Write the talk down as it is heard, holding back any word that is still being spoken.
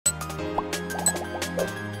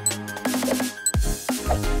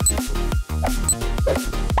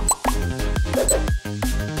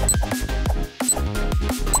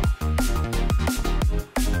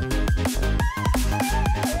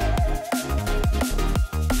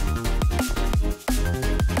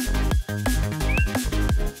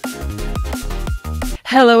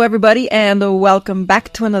Hello everybody and welcome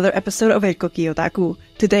back to another episode of El Koki Otaku.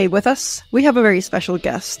 Today with us, we have a very special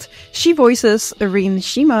guest. She voices Rin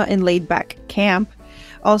Shima in Laid Back Camp,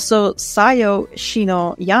 also Sayo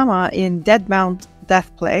Shinoyama in Deadmount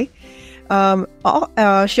Death Play.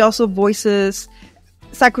 She also voices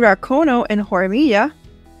Sakura Kouno in Horimiya,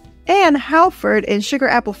 Ann Halford in Sugar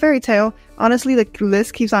Apple Fairy Tale. Honestly, the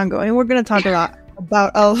list keeps on going. We're going to talk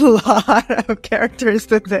about a lot of characters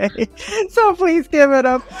today. So please give it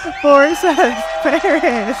up for Celeste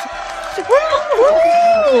Perez.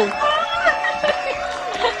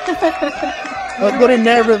 I was getting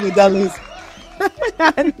nervous with that list.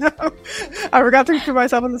 I know. I forgot to put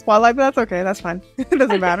myself in the spotlight, but that's okay. That's fine. It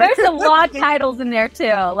doesn't matter. There's some long titles in there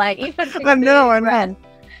too. Like even I know.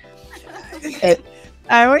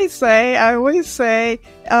 I always say,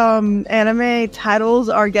 anime titles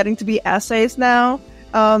are getting to be essays now.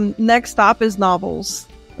 Next stop is novels.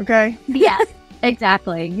 Okay? Yes,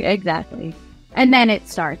 exactly. And then it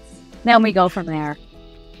starts. Then we go from there.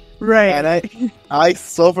 Right. And I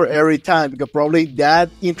suffer every time because probably that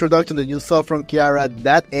introduction that you saw from Kiara,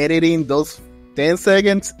 that editing, those 10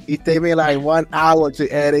 seconds, it takes me like 1 hour to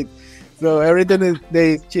edit. So everything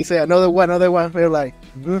she say another one, we're like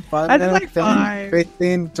 5 minutes, like 10,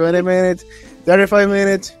 15, 20 minutes, 35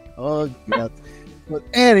 minutes. Oh God. But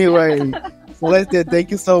anyway, Celeste,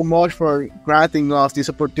 thank you so much for granting us this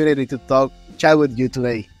opportunity to chat with you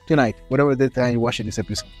tonight, whatever the time you're watching this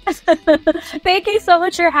episode. Thank you so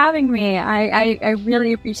much for having me. I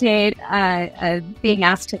really appreciate being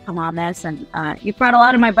asked to come on this, and you brought a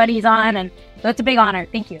lot of my buddies on, and that's a big honor.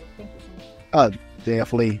 Thank you so much.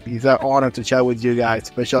 Definitely, it's an honor to chat with you guys.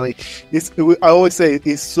 Especially, I always say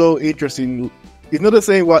it's so interesting. It's not the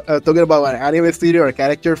same talking about an anime studio or a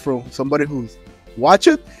character from somebody who's watched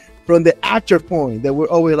it from the actor point. That we're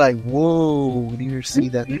always like, whoa, do you see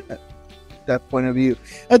that point of view?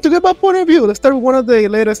 And talking about point of view, let's start with one of the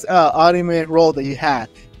latest anime role that you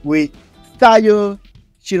had with Sayo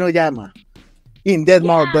Shinoyama in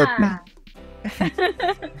Deadmount Death Play.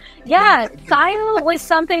 Yeah, Sayo was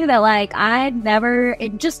something that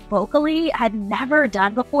just vocally had never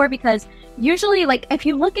done before, because usually if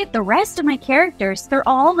you look at the rest of my characters, they're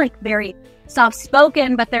all very soft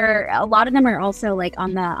spoken, but a lot of them are also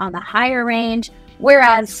on the higher range,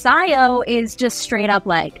 whereas Sayo is just straight up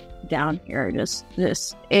down here, just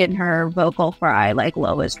in her vocal fry,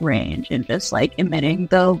 lowest range, and just emitting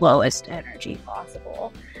the lowest energy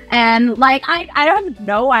possible. And I have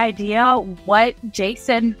no idea what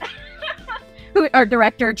Jason, our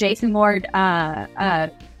director Jason Lord,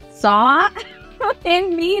 saw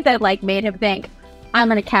in me that made him think I'm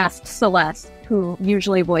gonna cast Celeste, who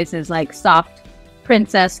usually voices soft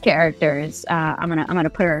princess characters. I'm gonna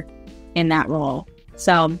put her in that role.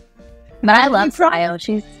 So, but I love Sayo.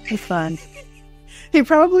 She's fun. He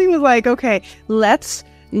probably was like, okay, let's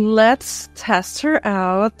test her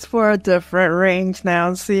out for a different range now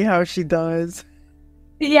and see how she does.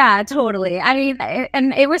 Yeah, totally. I mean,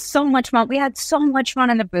 and it was so much fun. We had so much fun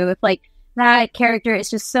in the booth. That character is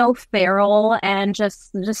just so feral, and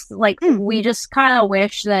just we just kind of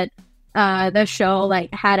wish that the show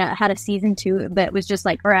had a season 2 that was just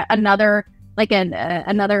or another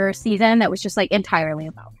another season that was just entirely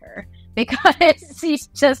about her, because she's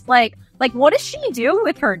just what does she do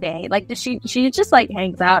with her day? Does she just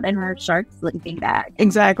hangs out in her shark sleeping bag?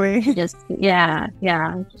 Exactly. Just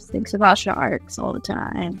just thinks about sharks all the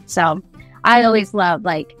time. So I always loved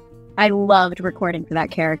I loved recording for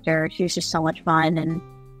that character. She was just so much fun, and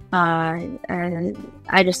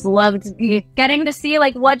I just loved getting to see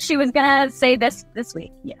what she was gonna say this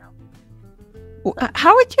week.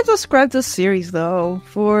 How would you describe the series though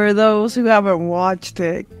for those who haven't watched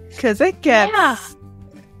it? Because it gets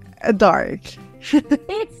dark.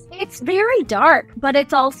 It's very dark, but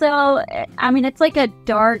it's also, it's a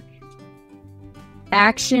dark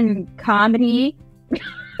action comedy.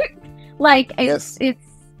 It's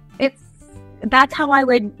that's how I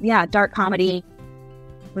would, dark comedy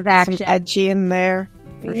with action. Some edgy in there.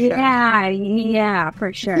 For sure. Yeah,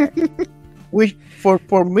 for sure. Which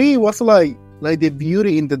for me was the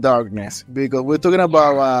beauty in the darkness, because we're talking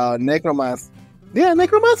about Necromancer. Yeah,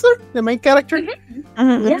 Necromancer, the main character.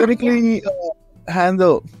 Mm-hmm. Technically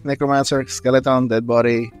handle Necromancer, skeleton, dead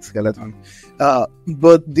body, skeleton.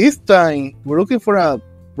 But this time, we're looking for a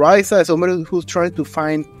bright side, somebody who's trying to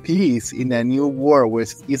find peace in a new world,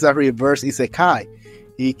 which is a reverse isekai.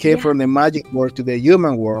 He came from the magic world to the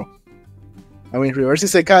human world. Reverse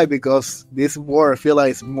isekai because this world feels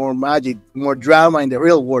like it's more magic, more drama in the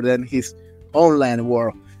real world than his own land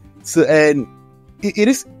world. So, and it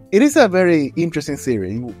is a very interesting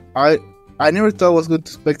series. I I never thought I was going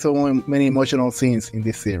to expect so many emotional scenes in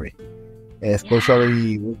this series,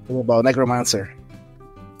 especially about Necromancer.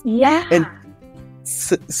 Yeah. And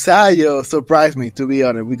Sayo surprised me, to be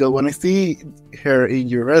honest, because when I see her in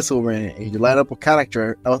your resume, in your lineup of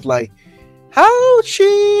character, I was like, how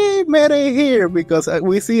she made it here? Because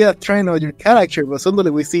we see a trend on your character, but suddenly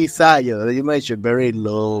we see Sayo, that you mentioned, very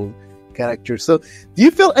low character. So, do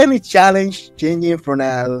you feel any challenge changing from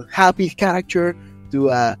a happy character to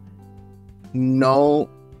a no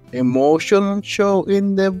emotion show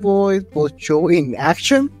in the voice, but show in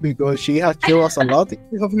action? Because she has shown us a lot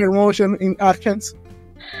of her emotion in actions.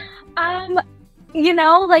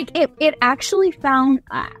 Like it actually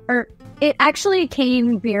it actually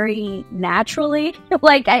came very naturally.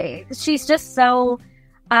 Like she's just so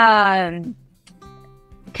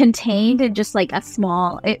contained in just like a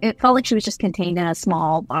small. It felt like she was just contained in a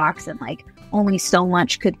small box, and like only so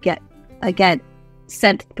much could get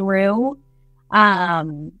sent through.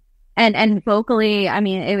 And vocally, I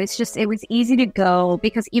mean, it was easy to go,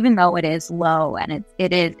 because even though it is low and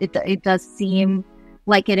it does seem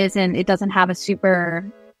like it doesn't have a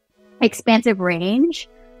super expansive range.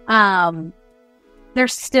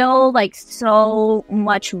 There's still like so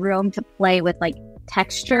much room to play with like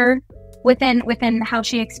texture within how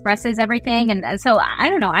she expresses everything, and so I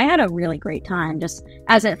don't know. I had a really great time just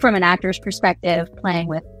from an actor's perspective, playing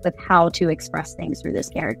with how to express things through this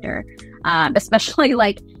character, especially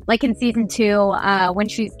like in season 2 when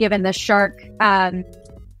she's given the shark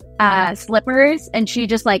slippers, and she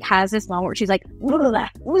just like has this moment where she's like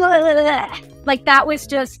like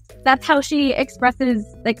that's how she expresses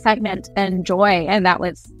excitement and joy, and that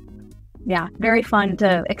was very fun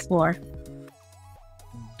to explore.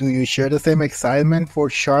 Do you share the same excitement for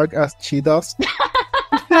Shark as she does?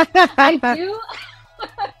 I do.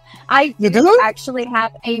 You do? Actually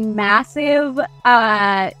have a massive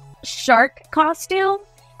shark costume,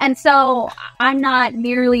 and so I'm not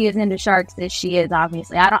nearly as into sharks as she is.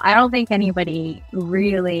 Obviously, I don't think anybody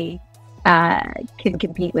really can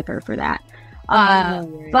compete with her for that.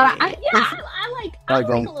 But I like a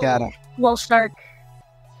little shark.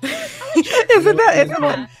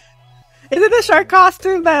 Isn't the shark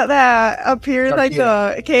costume that appears like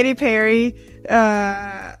the Katy Perry?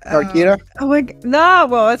 Sharkira? No,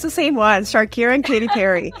 well, it's the same one. Sharkira and Katy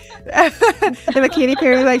Perry. And the Katy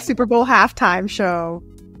Perry like Super Bowl halftime show.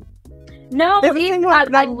 No,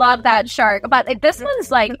 I love that shark. But this one's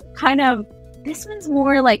like this one's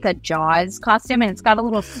more like a Jaws costume, and it's got a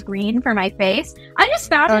little screen for my face. I just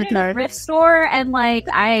found it in a thrift store, and like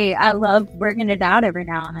I love working it out every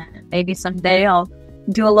now and then. Maybe someday I'll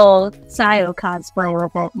do a little Sayo cosplay.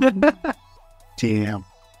 Damn.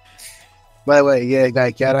 By the way, yeah,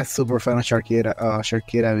 Kiara's super fan of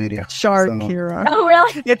Sharkira video. Sharkira. So. Oh,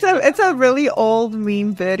 really? It's a really old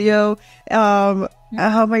meme video. Oh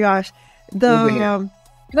my gosh. It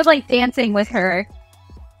was like dancing with her.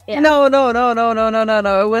 Yeah. No.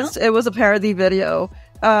 It was a parody video.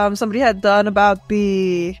 Somebody had done about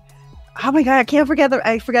the. Oh my god, I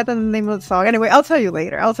forget the name of the song. Anyway, I'll tell you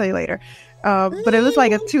later. But it was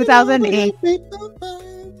like a 2008.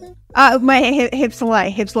 My hips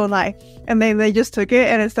don't lie. And then they just took it,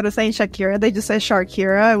 and instead of saying Shakira, they just said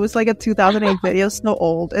Sharkira. It was like a 2008 video. It's so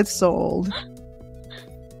old. It's so old.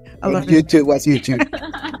 I love YouTube was YouTube.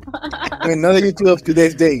 I mean, not YouTube of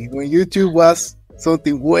today's day. When YouTube was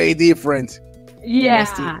something way different. Yeah.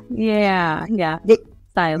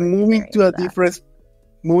 But moving to a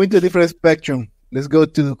different spectrum. Let's go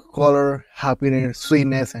to color, happiness,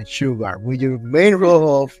 sweetness, and sugar with your main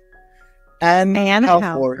role of Ann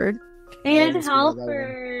Halford. Ann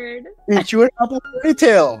Halford. It's your fairy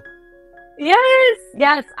tale.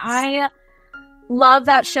 Yes. I love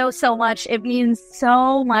that show so much. It means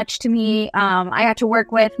so much to me. I got to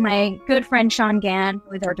work with my good friend Sean Gann,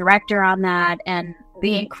 who is our director on that, and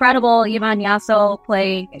the incredible Ivan Yasso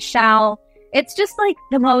playing Shao. It's just like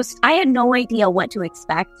the most. I had no idea what to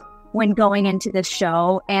expect when going into this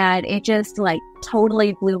show, and it just like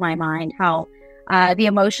totally blew my mind how the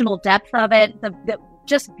emotional depth of it, the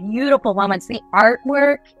just beautiful moments, the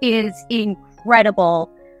artwork is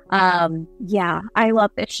incredible. I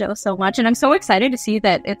love this show so much, and I'm so excited to see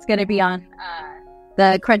that it's going to be on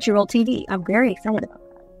the Crunchyroll TV. I'm very excited about that.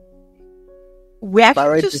 We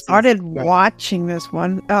actually just started watching this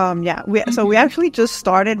one. We actually just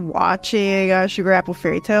started watching Sugar Apple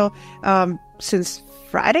Fairy Tale since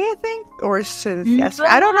Friday, I think, or since yesterday.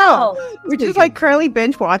 I don't know. We're just like currently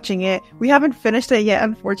binge watching it. We haven't finished it yet,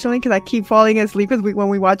 unfortunately, because I keep falling asleep when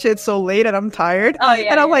we watch it so late, and I'm tired. Oh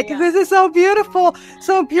yeah, and I'm this is so beautiful,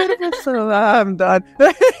 so I'm done.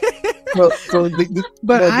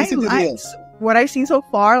 what I've seen so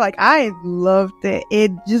far, like, I loved it.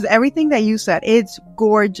 It just, everything that you said, it's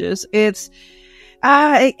gorgeous. It's,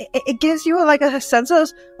 it gives you like a sense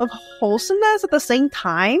of wholesomeness at the same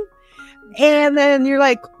time. And then you're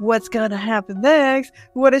like, what's gonna happen next?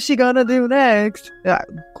 What is she gonna do next? Yeah,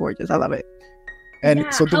 gorgeous. I love it. And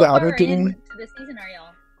so to the other thing, to the season are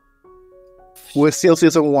y'all? we're still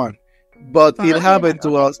season 1. But it happened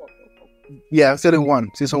to us. Yeah, season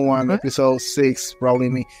 1, episode 6, probably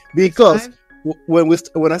me. Because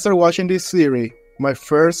when I started watching this series, my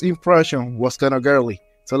first impression was kind of girly.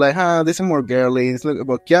 So like, this is more girly. It's like,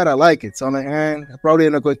 but Kiara, I like it. So I'm like, I'm probably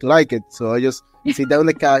not going to like it. So I just sit down on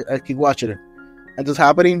the couch, I keep watching it. And it's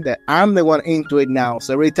happening that I'm the one into it now.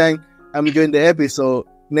 So every time I'm enjoying the episode,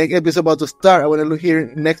 next episode about to start, I want to look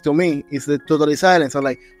here next to me. It's totally silence. I'm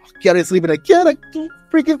like, Kiara is sleeping. Like, Kiara,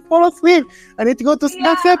 freaking fall asleep. I need to go to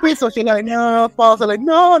next episode. She's like, no, pause. I'm like,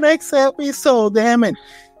 no, next episode, damn it.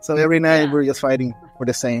 So every night we're just fighting for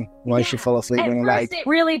the same. Why she fall asleep? And like, it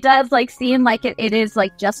really does like seem like it is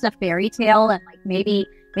like just a fairy tale, and like maybe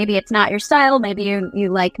it's not your style. Maybe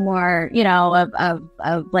you like more, you know,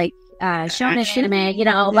 of like shonen anime, you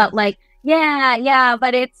know, but like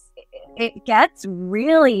but it gets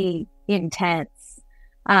really intense.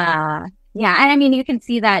 And I mean, you can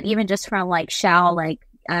see that even just from like Shao like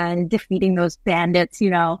defeating those bandits, you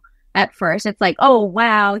know. At first, it's like, oh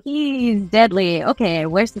wow, he's deadly. Okay,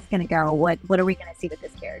 where's this gonna go? What are we gonna see with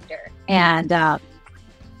this character? And where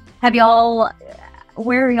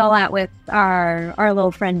are y'all at with our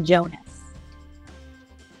little friend Jonas?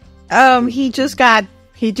 He just got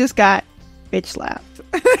bitch slapped.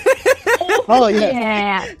 oh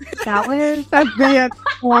yeah, that was that bad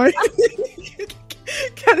point.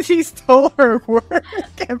 Because he stole her work.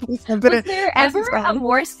 Was there ever a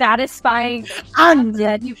more satisfying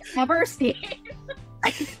that you've ever seen?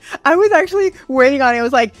 I was actually waiting on it. I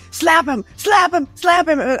was like, slap him. And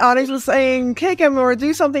Onyx was saying, kick him or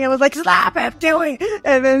do something. I was like, slap him, do it.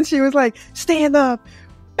 And then she was like, stand up.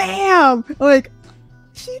 Bam. I'm like,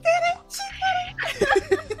 she did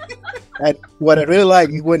it. And what I really like,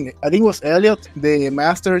 when I think it was Elliot,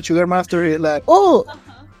 the sugar master, like,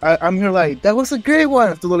 I'm here like, that was a great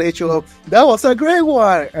one. To the HO, that was a great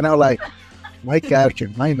one. And I'm like, my character,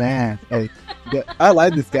 my man. Like, I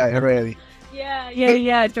like this guy already.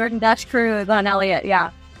 Yeah. Jordan Dutch Cruz on Elliot, yeah.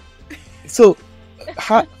 So,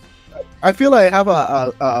 I feel like I have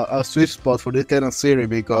a sweet spot for this kind of series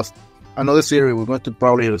because another series we're going to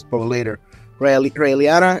probably explore later.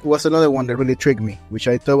 Raeliana was another one that really tricked me, which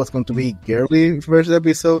I thought was going to be girly first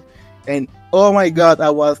episode. And oh my god, I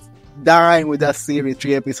was dying with that series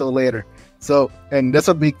 3 episodes later. So, and that's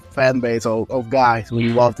a big fan base of guys who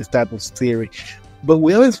love this type of series. But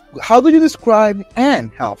how do you describe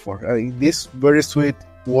Ann Halford? I mean, this very sweet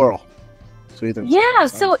world. So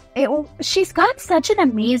she's got such an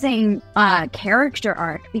amazing character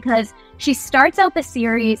arc because she starts out the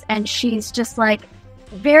series and she's just like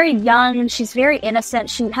very young. She's very innocent.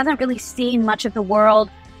 She hasn't really seen much of the world.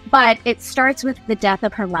 But it starts with the death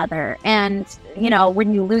of her mother, and you know,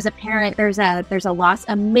 when you lose a parent, there's a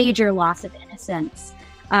major loss of innocence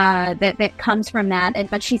that comes from that.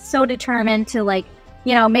 But she's so determined to like,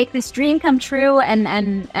 you know, make this dream come true,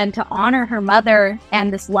 and to honor her mother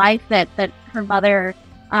and this life that her mother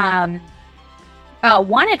wanted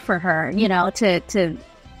for her. You know, to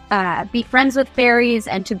be friends with fairies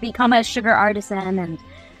and to become a sugar artisan,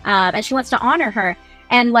 and she wants to honor her.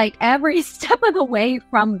 And like every step of the way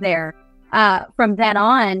from then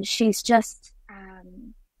on, she's just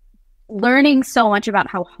learning so much about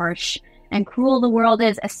how harsh and cruel the world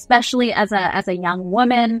is, especially as a young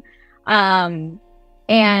woman. Like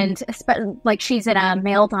she's in a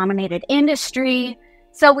male-dominated industry,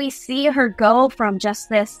 so we see her go from just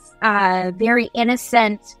this very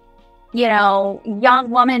innocent, you know, young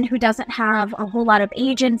woman who doesn't have a whole lot of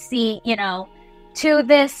agency, you know, to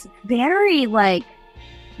this very like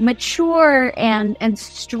mature and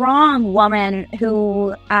strong woman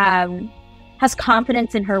who has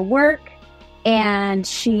confidence in her work, and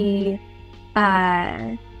she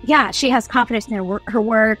has confidence in her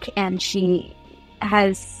work, and she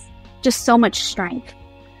has just so much strength,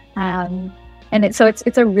 and it's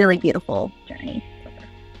a really beautiful journey.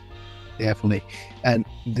 Definitely. And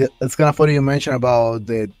it's kind of funny you mentioned about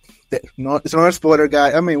it's not a spoiler,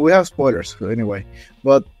 guy. I mean, we have spoilers anyway,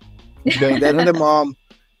 but the death of the mom.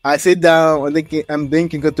 I sit down, I'm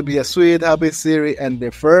thinking going to be a sweet, happy series, and the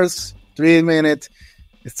first 3 minutes,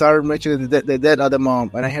 it started mentioning the death of the mom,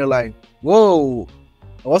 and I hear like, whoa,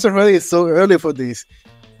 I wasn't ready so early for this.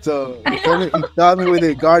 So it got me with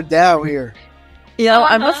the guard down here. You know,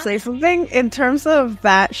 I must say something. In terms of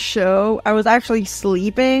that show, I was actually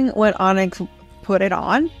sleeping when Onyx put it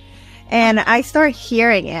on. And I start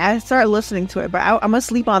hearing it. I start listening to it. But I'm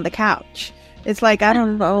asleep on the couch. It's like, I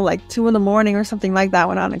don't know, like 2 in the morning or something like that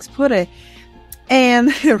when Onyx put it.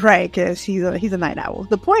 And, right, because he's a night owl.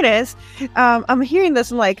 The point is, I'm hearing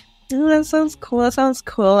this and like, that sounds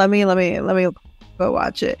cool. Let me go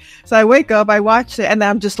watch it. So I wake up, I watch it, and then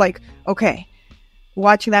I'm just like, okay.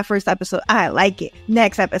 Watching that first episode, I like it.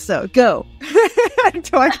 Next episode, go.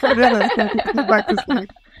 Until I put it in back to sleep.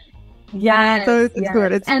 Yes. So it's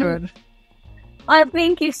good. It's good.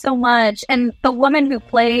 Thank you so much. And the woman who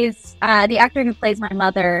plays, the actor who plays my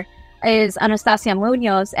mother is Anastasia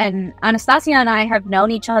Munoz. And Anastasia and I have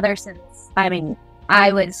known each other since,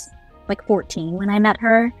 I was like 14 when I met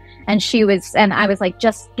her. And I was like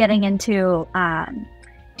just getting into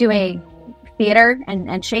doing theater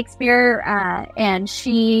and Shakespeare, and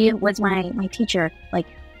she was my teacher like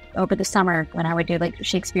over the summer when I would do like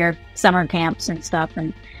Shakespeare summer camps and stuff,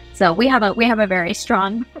 and so we have a very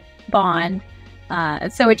strong bond.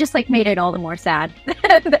 So it just like made it all the more sad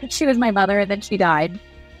that she was my mother and then she died.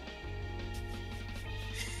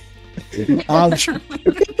 I know.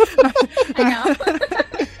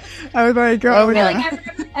 I was like, oh, yeah. Like, I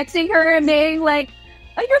remember texting her and being like,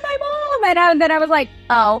 "Oh, you're my mom," and then I was like,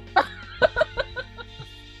 "Oh."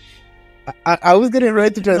 I was getting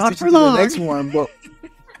ready to transition to the next one, but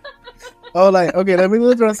I was like, okay, let me do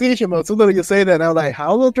the transition. But soon as you say that, I was like,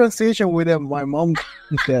 how will transition with my mom?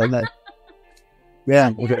 Like,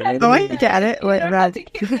 yeah. Okay. Oh, I get it. Wait,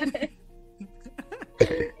 right.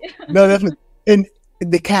 No, definitely. And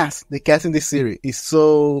the cast in this series is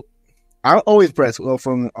so. I'm always impressed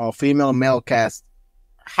from a female male cast.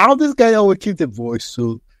 How this guy always keep the voice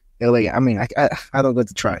so. Like, I don't get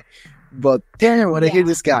to try. But damn, when I hear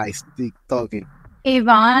this guy talking.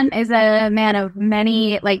 Ivan is a man of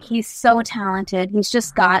many, like, he's so talented. He's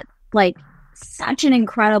just got, like, such an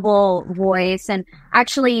incredible voice. And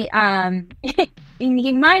actually,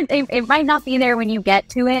 it might not be there when you get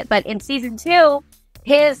to it, but in season 2,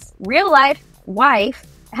 his real life wife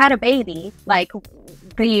had a baby, like,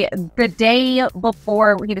 the day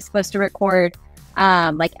before he was supposed to record,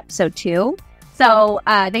 like, episode 2. So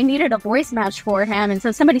they needed a voice match for him, and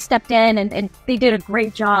so somebody stepped in, and they did a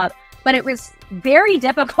great job. But it was very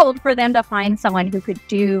difficult for them to find someone who could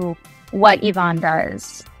do what Ivan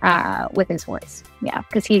does with his voice. Yeah,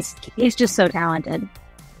 because he's just so talented.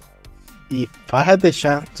 If I had the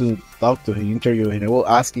chance to talk to him, interview him, I will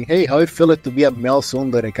ask him, hey, how you feel it to be a male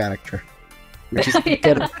tsundere character? Which is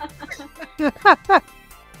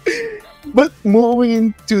But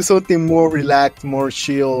moving to something more relaxed, more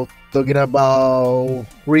chill, talking about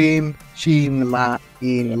Rin Shima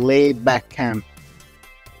in Laid Back Camp,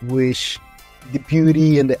 which the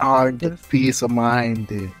beauty and the art, the peace of mind,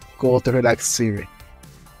 the go to relax series.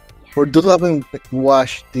 For those who haven't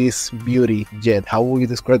watched this beauty yet, how would you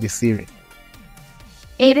describe this series?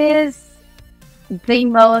 It is the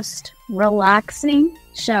most relaxing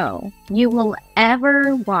show you will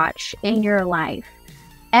ever watch in your life.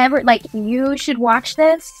 You should watch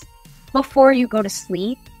this before you go to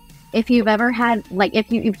sleep. If you've ever had, if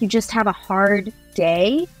you just have a hard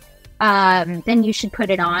day, then you should put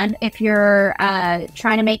it on. If you're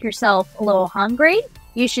trying to make yourself a little hungry,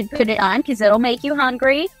 you should put it on because it'll make you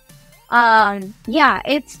hungry. Yeah,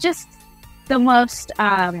 it's just the most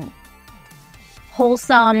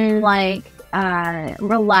wholesome,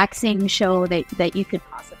 relaxing show that you could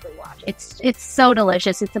possibly watch. It's so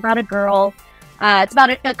delicious. It's about a girl. It's about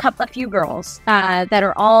a few girls that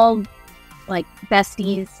are all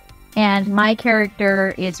besties. And my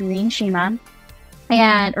character is Rin Shima,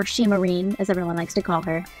 or Shima Rin, as everyone likes to call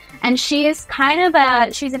her. And she is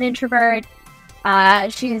she's an introvert.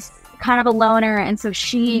 She's kind of a loner, and so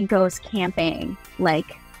she goes camping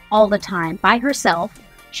all the time by herself.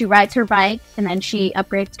 She rides her bike, and then she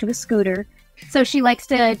upgrades to a scooter. So she likes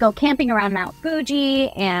to go camping around Mount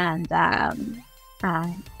Fuji, and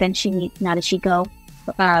then she meets Nadeshiko,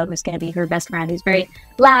 who's going to be her best friend, who's very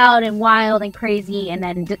loud and wild and crazy. And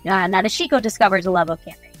then Nadeshiko discovers a love of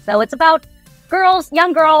camping. So it's about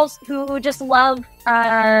young girls who just love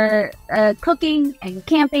cooking and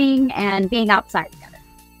camping and being outside together.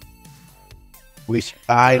 Which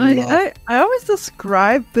I love. I always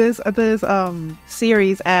describe this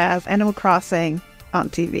series as Animal Crossing on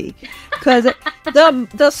TV, because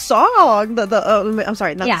the song, I'm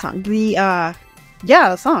sorry, not the song,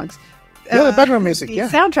 the songs. The background music, the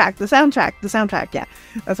soundtrack, yeah.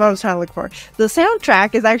 That's what I was trying to look for. The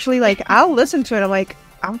soundtrack is actually I'll listen to it, I'm like,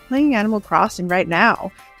 I'm playing Animal Crossing right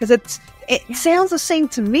now, because it sounds the same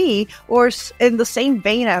to me, or in the same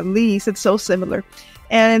vein at least. It's so similar.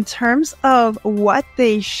 And in terms of what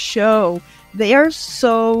they show, they are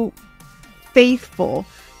so faithful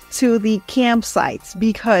to the campsites,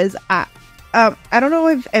 because I don't know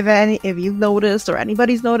if you've noticed or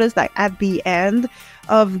anybody's noticed that at the end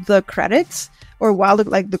of the credits, or while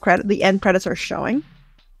the end credits are showing,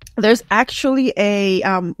 there's actually a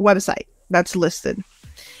website that's listed,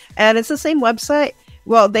 and it's the same website.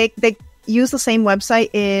 Well, they use the same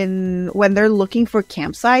website when they're looking for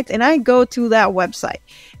campsites, and I go to that website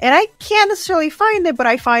and I can't necessarily find it, but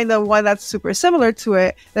I find the one that's super similar to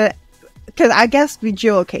it, because I guess the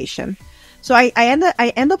geolocation. So I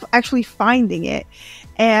end up actually finding it,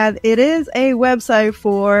 and it is a website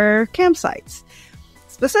for campsites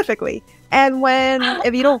specifically. And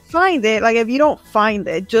if you don't find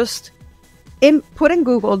it, just put in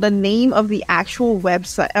Google the name of the actual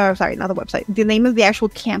website, not the website, the name of the actual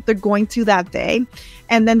camp they're going to that day,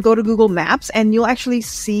 and then go to Google Maps, and you'll actually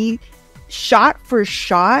see shot for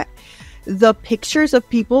shot the pictures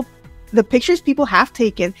people have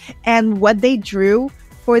taken, and what they drew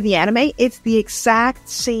for the anime. It's the exact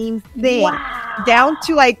same thing. Wow. Down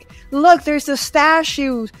to like, look, there's the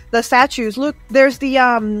statues, look, there's the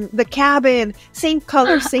cabin, same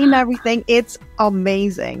color, same everything. It's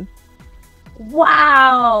amazing.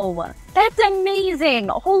 Wow, that's amazing.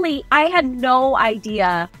 Holy, I had no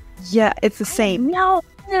idea. Yeah, it's the same. No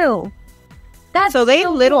clue. That's so they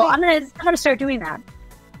literally cool. I'm gonna start doing that.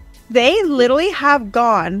 They literally have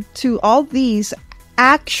gone to all these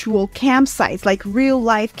actual campsites, like real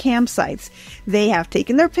life campsites. They have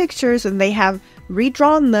taken their pictures and they have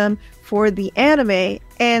redrawn them for the anime,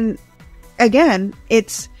 and again,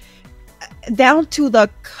 it's down to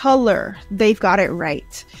the color. They've got it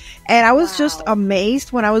right. And I was just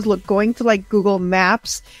amazed when I was going to like Google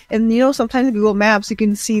Maps, and sometimes in Google Maps you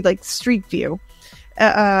can see like street view.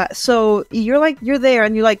 So you're there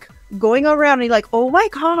and you're like going around and you're like, oh my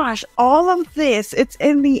gosh, all of this, it's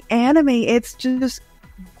in the anime. It's just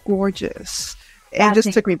gorgeous. It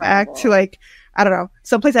just took me back to like, I don't know,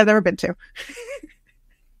 someplace I've never been to.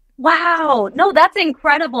 Wow. No, that's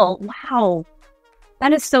incredible. Wow.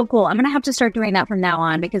 That is so cool. I'm going to have to start doing that from now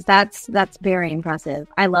on, because that's very impressive.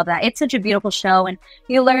 I love that. It's such a beautiful show, and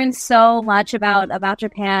you learn so much about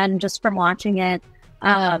Japan just from watching it.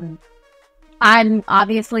 I'm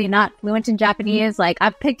obviously not fluent in Japanese. Like,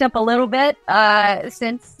 I've picked up a little bit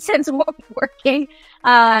since working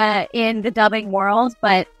in the dubbing world,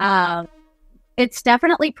 but it's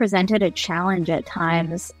definitely presented a challenge at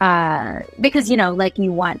times, because like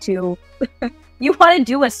you want to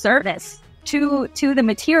do a service to the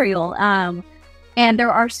material, and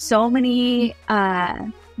there are so many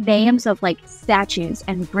names of like statues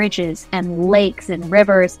and bridges and lakes and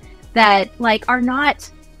rivers that like are not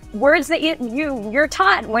words that you're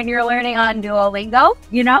taught when you're learning on Duolingo,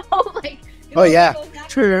 like, oh yeah,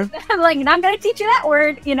 true. I'm like, not gonna teach you that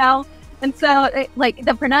word, and so like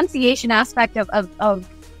the pronunciation aspect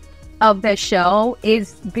of this show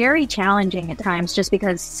is very challenging at times, just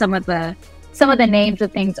because some of the names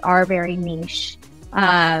of things are very niche,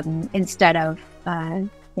 instead of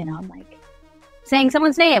like saying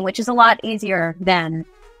someone's name, which is a lot easier than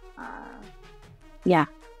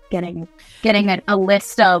getting a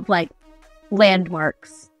list of like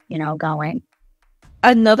landmarks going.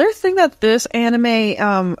 Another thing that this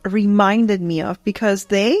anime reminded me of, because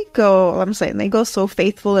they go so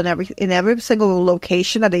faithful in every single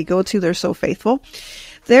location that they go to, they're so faithful.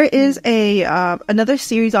 There is another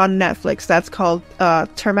series on Netflix that's called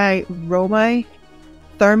Thermae Rome,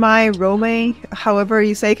 however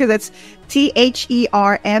you say, because it's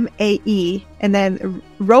THERMAE and then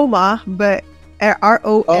Roma, but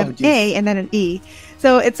ROMA and then an E.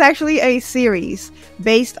 So it's actually a series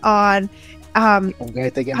based on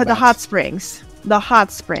the hot springs.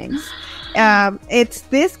 It's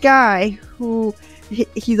this guy who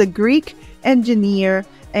he's a Greek engineer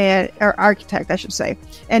or architect, I should say,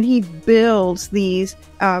 and he builds these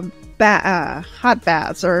hot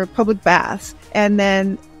baths or public baths. And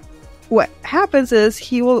then what happens is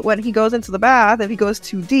when he goes into the bath, if he goes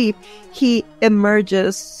too deep, he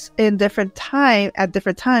emerges at different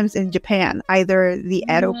times in Japan, either the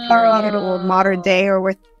Edo period or modern day, or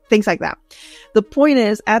with things like that. The point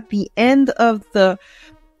is, at the end of the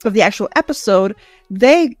actual episode,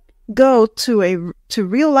 they go to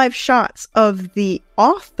real life shots of the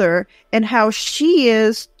author and how she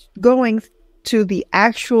is going to the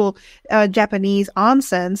actual Japanese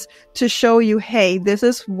onsens to show you, hey, this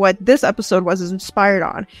is what this episode was inspired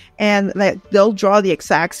on. And they'll draw the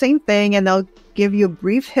exact same thing, and they'll give you a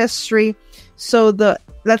brief history. So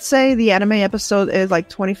let's say the anime episode is like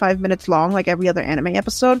 25 minutes long, like every other anime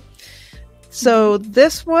episode. So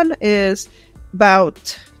this one is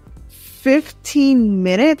about 15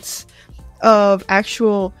 minutes of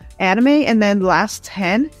actual anime, and then the last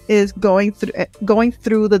 10 is going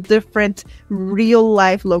through the different real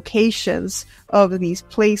life locations of these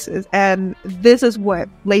places. And this is what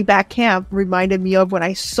Laid Back Camp reminded me of when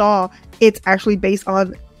I saw it's actually based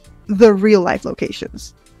on the real life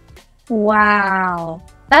locations. Wow,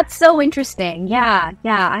 that's so interesting. Yeah,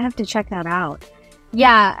 I have to check that out.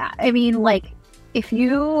 Yeah, I mean, like, if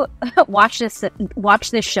you watch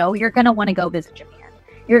this show, you're gonna want to go visit Japan.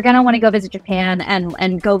 You're gonna want to go visit Japan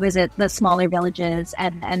and go visit the smaller villages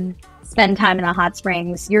and spend time in the hot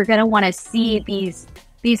springs. You're gonna want to see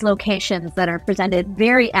these locations that are presented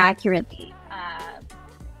very accurately.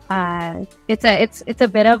 It's a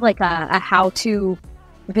bit of like a how to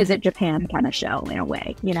visit Japan kind of show in a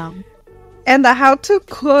way, you know. And the how to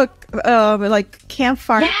cook, like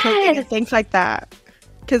campfire cooking and things like that.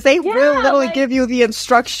 Because they will literally give you the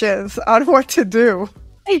instructions on what to do.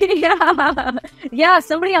 Yeah.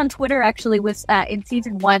 Somebody on Twitter actually was in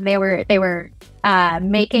season 1. They were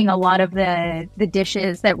making a lot of the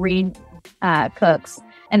dishes that Rin cooks,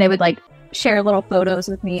 and they would like share little photos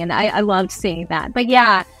with me, and I loved seeing that. But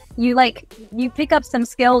yeah, you pick up some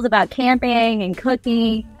skills about camping and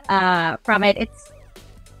cooking from it.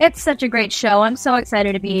 It's such a great show. I'm so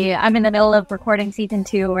excited to be. I'm in the middle of recording season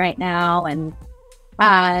 2 right now, and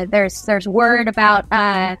there's word about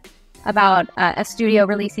a studio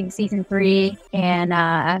releasing season 3 in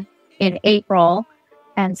April,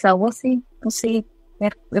 and so we'll see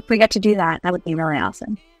if we get to do that. That would be really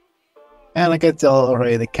awesome. And I can tell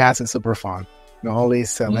already, the cast is super fun. Not only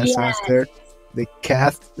Celeste was there, the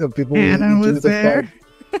cast of people. Hannah was there.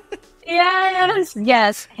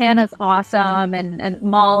 Yes, Hannah's awesome, and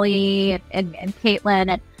Molly and Caitlin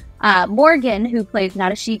and Morgan, who plays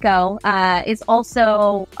Nadeshiko, is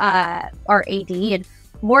also our AD, and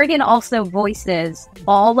Morgan also voices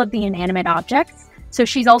all of the inanimate objects. So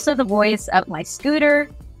she's also the voice of my scooter,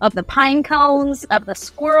 of the pine cones, of the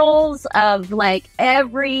squirrels, of like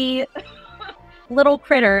every little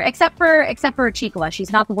critter, except for Chikwa.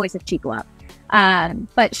 She's not the voice of Chikwa,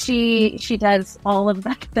 but she does all of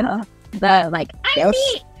the like.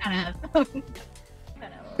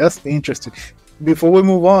 That's interesting. Before we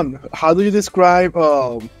move on, how do you describe?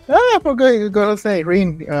 I forgot you gotta say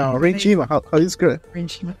Rin Shima. How do you describe Rin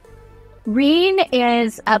Shima? Rin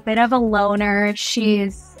is a bit of a loner.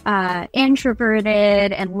 She's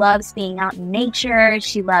introverted and loves being out in nature.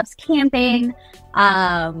 She loves camping.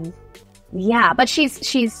 But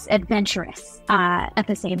she's adventurous at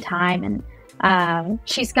the same time, and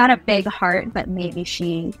she's got a big heart, but maybe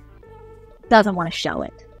she doesn't want to show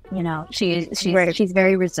it. You know, she's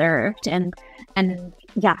very reserved, and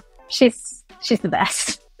yeah, she's the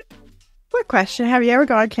best. Quick question: have you ever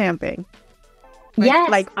gone camping?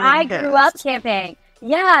 Yes, I grew up camping.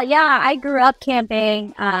 Yeah, I grew up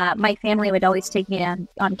camping. My family would always take me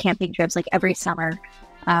on camping trips. Like every summer,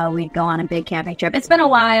 we'd go on a big camping trip. It's been a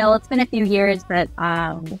while. It's been a few years, but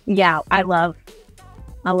I love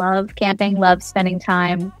camping. Love spending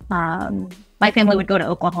time. My family would go to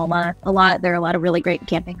Oklahoma a lot. There are a lot of really great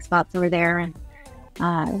camping spots over there, and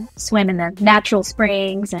swim in the natural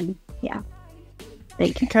springs, and yeah.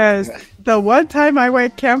 Because the one time I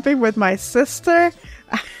went camping with my sister,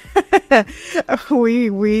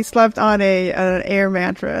 we slept on an air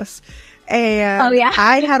mattress, and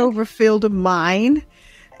I had overfilled mine,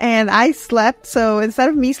 and I slept. So instead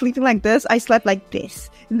of me sleeping like this, I slept like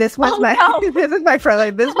this. This was this is my front,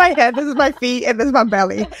 like this is my head, this is my feet, and this is my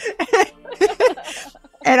belly.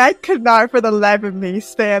 And I could not for the life of me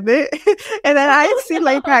stand it. And then I see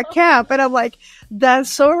Laid Back Camp, and I'm like,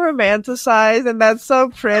 that's so romanticized and that's so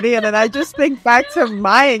pretty. And then I just think back to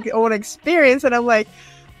my own experience, and I'm like,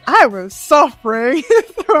 I was suffering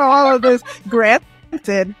through all of this.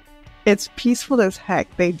 Granted, it's peaceful as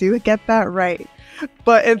heck. They do get that right.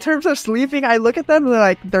 But in terms of sleeping, I look at them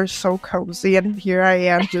and they're so cozy, and here I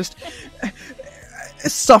am just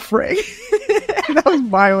suffering. That was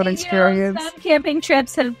my own experience. Some camping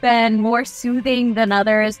trips have been more soothing than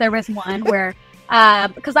others. There was one where,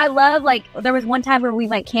 because I love, there was one time where we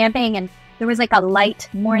went camping and there was a light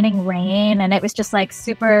morning rain, and it was just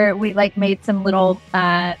super. We made some little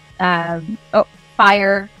fire,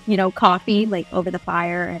 coffee over the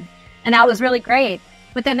fire, and that was really great.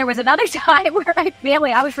 But then there was another time where my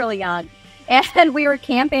family, I was really young, And we were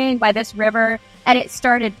camping by this river, and it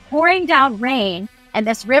started pouring down rain, and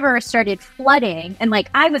this river started flooding. And like,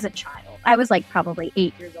 I was a child. I was like probably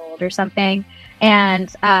 8 years old or something.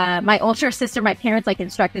 And my older sister, my parents like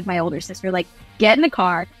instructed my older sister, like, get in the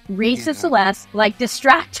car, race to Celeste, like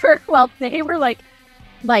distract her while they were like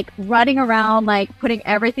running around, like putting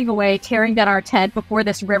everything away, tearing down our tent before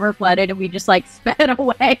this river flooded, and we just like sped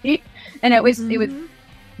away. And it was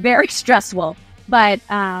very stressful, but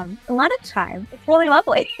a lot of time. It's really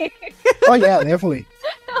lovely. Oh yeah, definitely.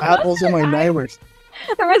 I had also my neighbors.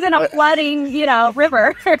 There wasn't a flooding,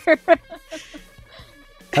 river.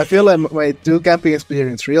 I feel like my two camping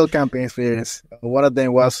experience, real camping experience, one of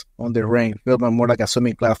them was on the rain. Felt more like a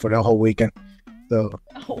swimming class for the whole weekend. So,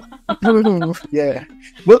 yeah.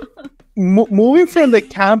 But moving from the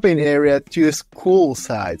camping area to the school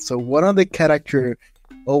side. So one of the characters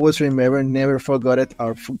always remember, never forgot it,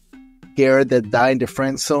 our girl that died in the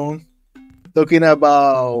friend zone. Talking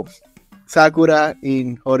about Sakura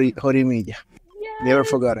in Horimiya. Yes. Never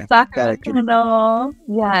forgot it. Sakura Kouno.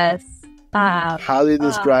 Yes. How do you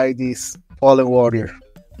describe this fallen warrior?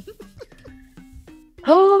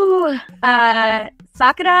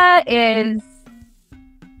 Sakura is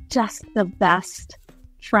just the best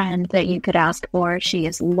friend that you could ask for. She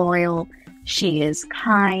is loyal. She is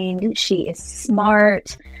kind. She is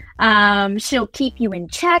smart. She'll keep you in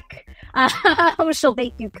check. She'll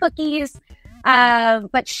bake you cookies.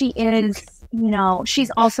 But she is,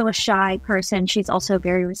 she's also a shy person. She's also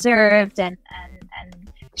very reserved, and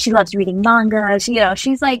she loves reading manga.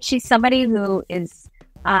 She's somebody who is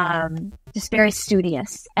just very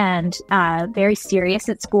studious and very serious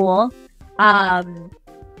at school.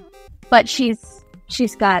 But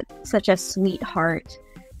she's got such a sweet heart.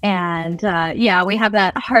 And we have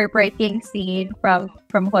that heartbreaking scene from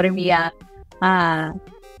Horimiya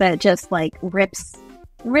that just like rips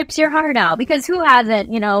your heart out, because who hasn't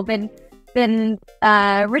been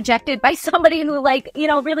rejected by somebody who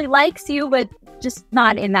really likes you, but just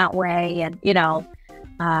not in that way. And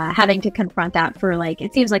having to confront that for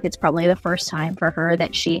it seems like it's probably the first time for her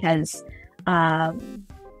that she has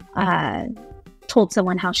told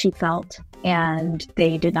someone how she felt, and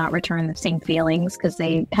they did not return the same feelings because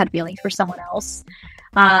they had feelings for someone else.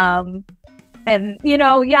 And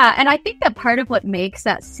I think that part of what makes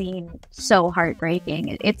that scene so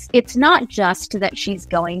heartbreaking, it's not just that she's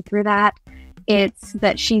going through that, it's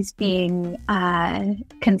that she's being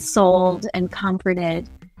consoled and comforted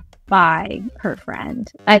by her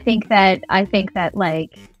friend. I think that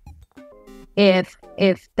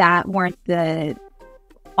if that weren't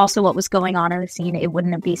also what was going on in the scene, it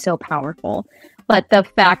wouldn't be so powerful. But the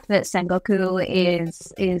fact that Sengoku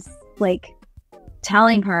is like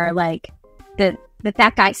telling her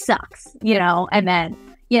that guy sucks, and then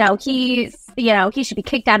he should be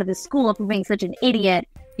kicked out of the school for being such an idiot,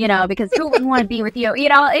 because who wouldn't want to be with you?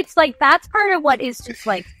 It's like that's part of what is just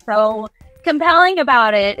like so compelling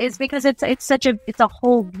about it, is because it's a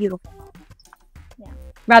whole beautiful moment. Yeah.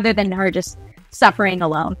 Rather than her just suffering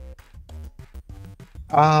alone.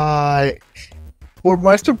 For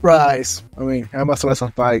my surprise, I'm a slice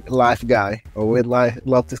of life guy. Always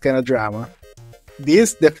love this kind of drama. The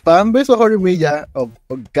fan base of Horimiya of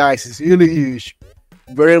guys is really huge.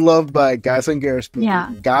 Very loved by guys and girls.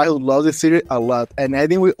 Yeah. Guy who loves the series a lot. And I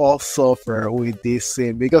think we all suffer with this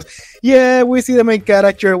scene because, we see the main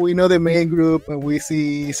character, we know the main group, and we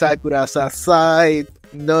see Sakura as a side,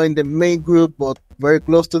 not in the main group, but very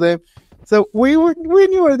close to them. So we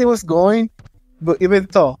knew where they was going, but even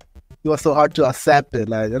though it was so hard to accept it,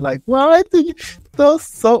 well, I think that's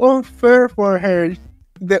so unfair for her.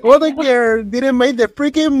 The other girl didn't make the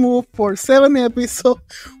freaking move for 7 episodes.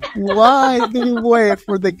 Why did you wait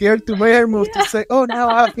for the girl to make her move to say, oh, now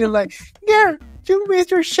I feel like, girl, you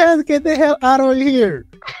missed your chance, get the hell out of here.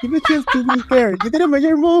 You choose to be girl. You didn't make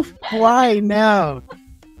your move. Why now?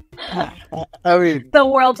 The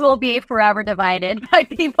world will be forever divided by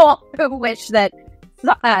people who wish that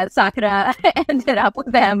Sakura ended up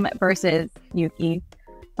with them versus Yuki.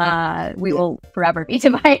 We will forever be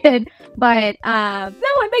divided, but no,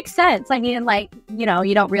 it makes sense. You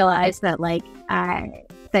don't realize that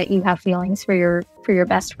that you have feelings for your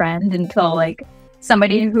best friend until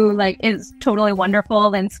somebody who is totally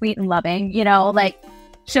wonderful and sweet and loving,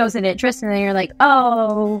 shows an interest, and then you're like,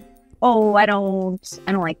 oh, I don't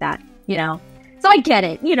like that, So I get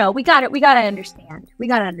it, we gotta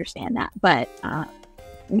understand that, but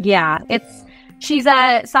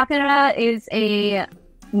Sakura is a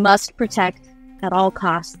must protect at all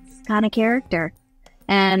costs kind of character,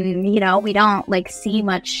 and we don't see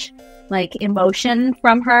much emotion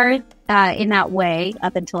from her in that way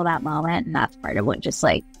up until that moment, and that's part of what just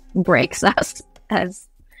breaks us as,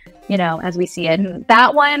 you know, as we see it. And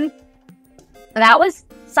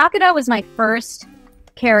Sakura was my first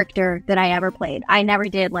character that I ever played. I never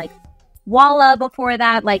did like Walla before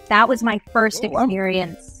that. Like that was my first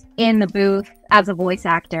experience in the booth as a voice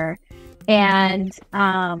actor. And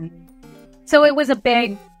so that was a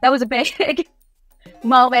big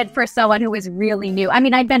moment for someone who was really new. I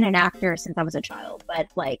mean, I'd been an actor since I was a child, but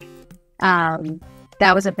like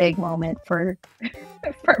that was a big moment for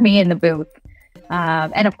me in the booth.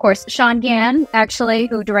 And of course, Sean Gann, actually,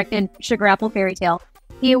 who directed Sugar Apple Fairy Tale,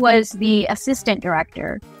 he was the assistant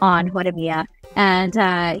director on Horimiya,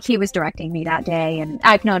 and he was directing me that day. And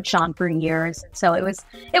I've known Sean for years, so it was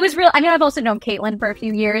real. I mean, I've also known Caitlin for a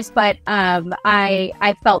few years, but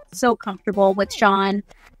I felt so comfortable with Sean,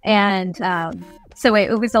 and so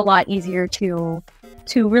it was a lot easier to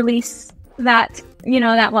release that, you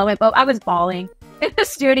know, that moment. But I was bawling in the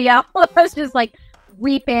studio. I was just like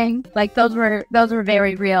weeping. Like those were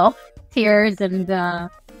very real tears, and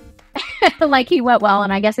like he went well,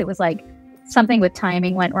 and I guess it was like something with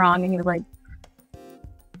timing went wrong, and he was like,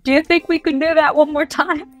 "Do you think we could do that one more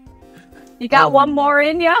time? You got one more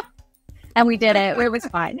in ya?" And we did it. It was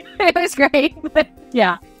fine. It was great. But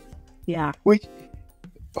yeah. Which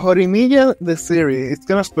Horimiya, the series, it's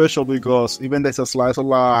kind of special because even there's a slice of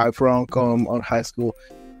life from on high school.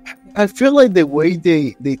 I feel like the way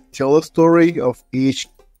they tell a story of each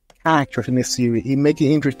character in the series, it makes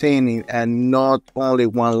it entertaining and not only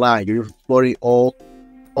one line. You're exploring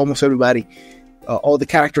almost everybody, all the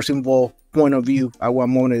characters involved point of view at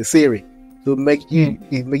one moment in the series. So it make it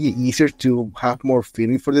easier to have more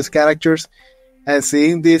feeling for these characters. And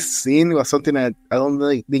seeing this scene was something that I don't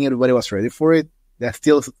really think everybody was ready for it.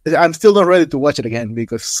 I'm still not ready to watch it again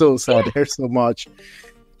because it's so sad. There's so much.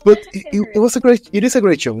 But it is a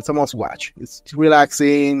great show. It's a must watch. It's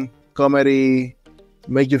relaxing, comedy,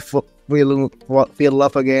 make you feel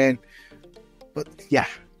love again. But yeah,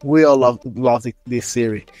 we all love this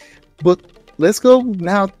series. But let's go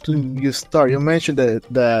now to your start. You mentioned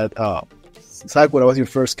that Sakura was your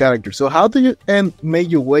first character. So how do you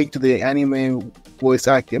make your way to the anime voice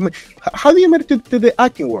acting? I mean, how do you make it to the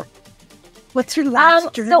acting world? What's your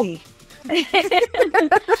last journey? So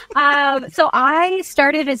I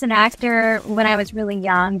started as an actor when I was really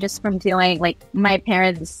young, just from doing, like, my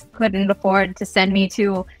parents couldn't afford to send me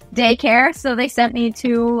to daycare, so they sent me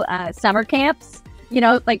to summer camps, you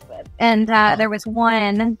know, like, and there was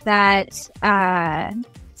one that,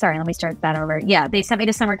 sorry, let me start that over. Yeah, they sent me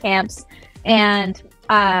to summer camps, and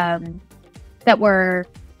that were,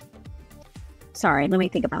 sorry, let me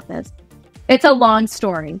think about this. It's a long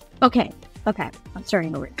story. Okay, I'm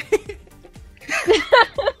starting over.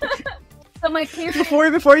 So my parents...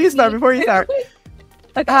 Before you start. Okay.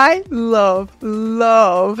 I love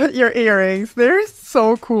your earrings. They're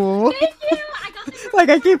so cool. Thank you. I got them like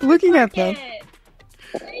I keep looking at them.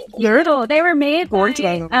 They were made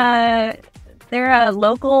by they're a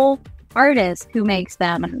local artist who makes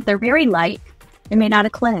them, and they're very light. They're made out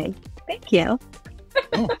of clay. Thank you.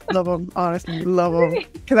 Oh, love them. Honestly, love them.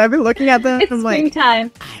 Because I've been looking at them. It's I'm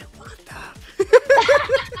springtime. Like, I want them.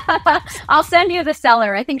 I'll send you the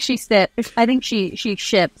seller. I think she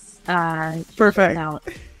ships. Perfect. Out,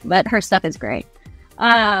 but her stuff is great.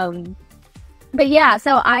 But yeah,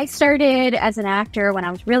 so I started as an actor when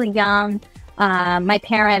I was really young. My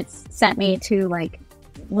parents sent me to like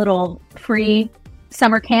little free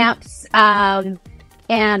summer camps. And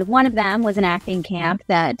one of them was an acting camp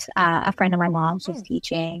that a friend of my mom's was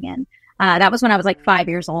teaching. And that was when I was like 5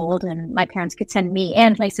 years old, and my parents could send me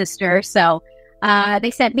and my sister. So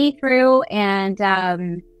they sent me through. And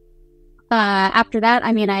after that,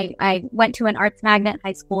 I mean, I went to an arts magnet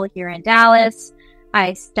high school here in Dallas.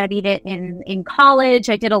 I studied it in college.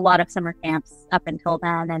 I did a lot of summer camps up until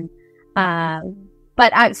then. And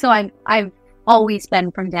I've always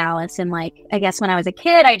been from Dallas. And like, I guess when I was a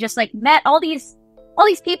kid, I just like met all these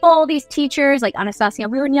people, all these teachers, like Anastasia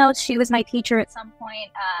Munoz. She was my teacher at some point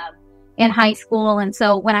in high school. And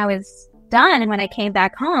so when I was done and when I came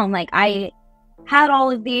back home, like I had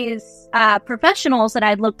all of these professionals that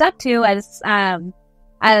I'd looked up to as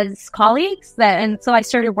colleagues. And so I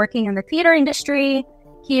started working in the theater industry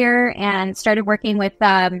here and started working with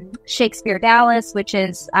Shakespeare Dallas, which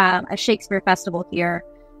is a Shakespeare festival here.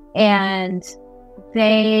 And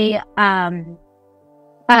they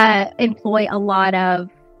employ a lot of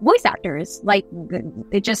voice actors. Like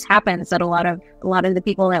it just happens that a lot of the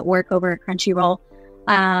people that work over at Crunchyroll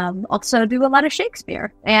also do a lot of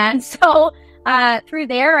Shakespeare. And so through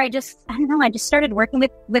there, I just started working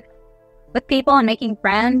with people and making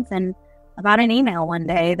friends. And I got an email one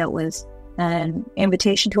day that was an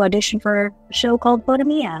invitation to audition for a show called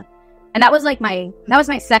Horimiya. And that was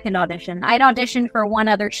my second audition. I'd auditioned for one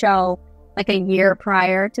other show like a year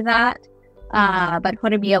prior to that. But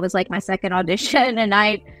Horimiya was like my second audition, and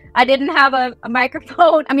I didn't have a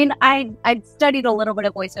microphone. I mean, I studied a little bit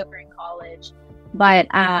of voiceover in college, but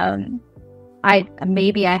I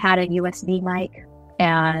had a USB mic,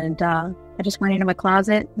 and I just went into my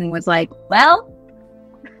closet and was like, well,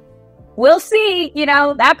 we'll see,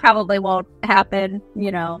 that probably won't happen,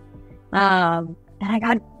 and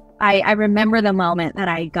I remember the moment that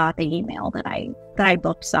I got the email that I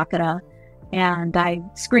booked Sakura, and I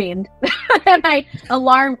screamed. And I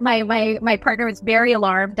alarmed my partner was very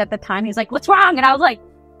alarmed at the time. He's like, "What's wrong?" And I was like,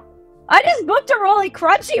 "I just booked a role at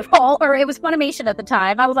Crunchyroll," or it was Funimation at the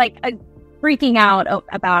time. I was like freaking out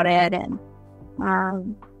about it, and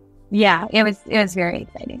it was very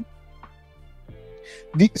exciting.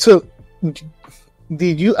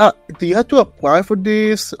 Did you have to apply for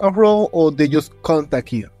this role, or they just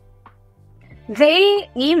contact you? They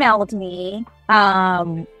emailed me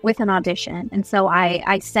with an audition, and so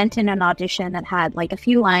I sent in an audition that had like a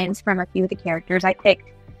few lines from a few of the characters I picked.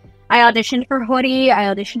 I auditioned for Hori, I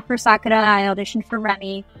auditioned for Sakura, I auditioned for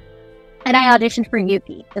Remy, and I auditioned for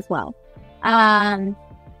Yuki as well. I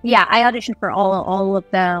auditioned for all of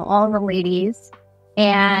the ladies,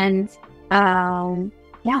 and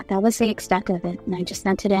that was the extent of it. And I just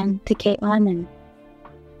sent it in to Caitlin, and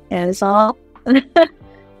it was all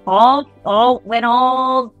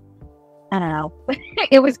I don't know.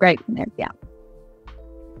 It was great from there. Yeah.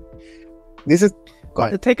 This is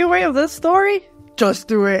the takeaway of this story. Just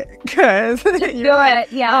do it, cause do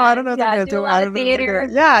it. Yeah. Oh, I don't know if I'm gonna do it. I don't know.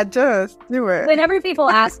 Yeah, just do it. Whenever people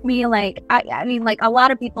ask me, like, I mean, like, a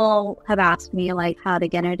lot of people have asked me, like, how to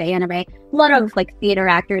get into anime. A lot of like theater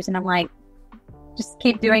actors, and I'm like, just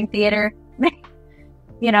keep doing theater.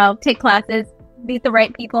 Take classes, meet the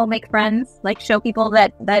right people, make friends, like, show people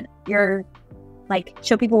that you're. Like,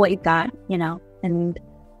 show people what you've got, and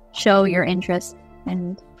show your interest.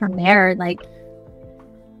 And from there, like,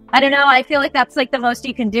 I don't know, I feel like that's, like, the most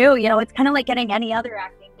you can do. It's kind of like getting any other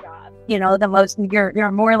acting job. The most,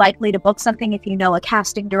 you're more likely to book something if you know a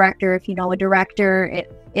casting director, if you know a director,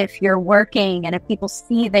 if you're working, and if people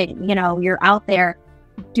see that, you're out there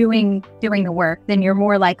doing the work, then you're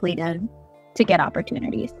more likely to get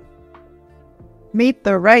opportunities. Meet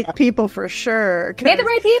the right people for sure. Meet the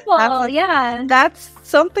right people, yeah. That's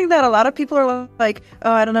something that a lot of people are like,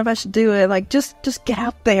 oh, I don't know if I should do it. Like, just get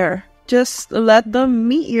out there. Just let them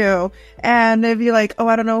meet you. And if you're like, oh,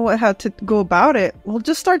 I don't know how to go about it, well,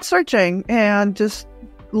 just start searching and just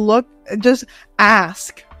look, just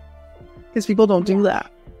ask. Because people don't do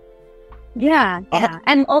that. Yeah.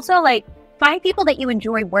 And also, like, find people that you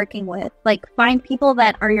enjoy working with. Like, find people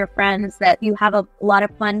that are your friends, that you have a lot of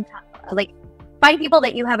fun, find people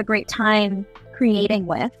that you have a great time creating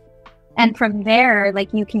with. And from there,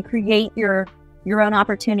 like, you can create your own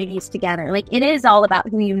opportunities together. Like, it is all about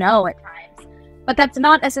who you know at times. But that's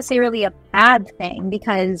not necessarily a bad thing,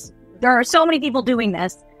 because there are so many people doing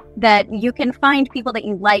this that you can find people that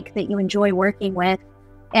you like, that you enjoy working with.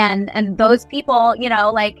 And those people,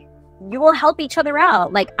 like, you will help each other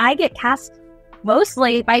out. Like, I get cast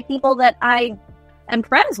mostly by people that I am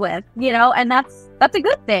friends with, and that's a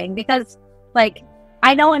good thing, because, like,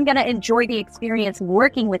 I know I'm going to enjoy the experience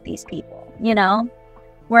working with these people,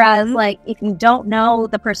 Whereas, like, if you don't know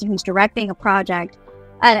the person who's directing a project,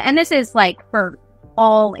 and this is, like, for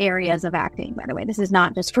all areas of acting, by the way, this is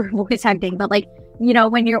not just for voice acting, but, like,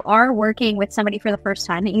 when you are working with somebody for the first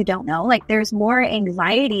time that you don't know, like, there's more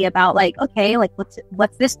anxiety about, like, okay, like,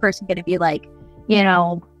 what's this person going to be like, in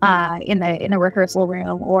the rehearsal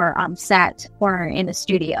room, or on set, or in the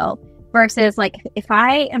studio. Versus, like, if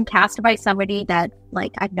I am cast by somebody that,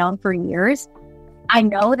 like, I've known for years, I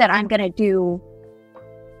know that I'm going to do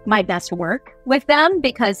my best work with them,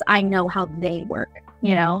 because I know how they work,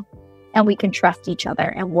 and we can trust each other,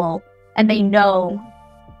 and they know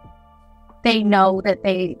that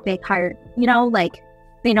they hired, like,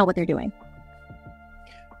 they know what they're doing.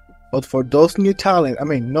 But for those new talent, I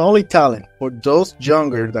mean, not only talent, for those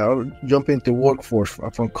younger that are jumping into workforce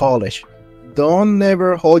from college, don't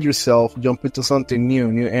never hold yourself, jump into something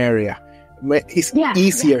new area. It's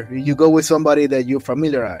easier. You go with somebody that you're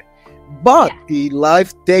familiar. But if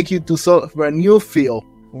life takes you to a new field,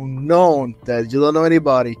 unknown, that you don't know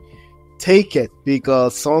anybody, take it,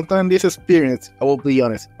 because sometimes this experience, I will be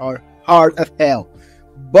honest, are hard as hell.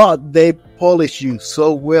 But they polish you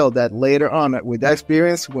so well that later on, with that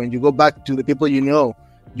experience, when you go back to the people you know,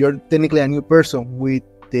 you're technically a new person with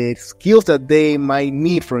the skills that they might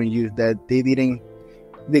need from you that they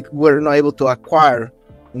were not able to acquire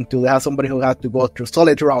until they have somebody who has to go through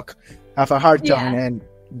solid rock, have a hard time, and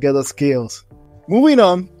get the skills. Moving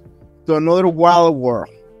on to another wild world,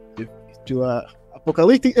 to a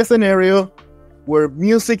apocalyptic scenario where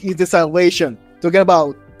music is the salvation. Talking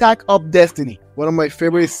about TaktOP Destiny, one of my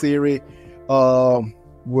favorite series,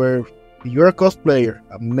 where you're a cosplayer,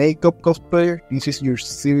 a makeup cosplayer. This is your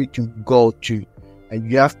series to go to,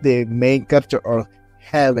 and you have the main character of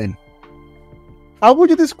Heaven. How would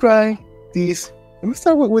you describe this? Let me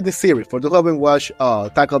start with the series for those who haven't watched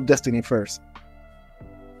TaktOP Destiny first.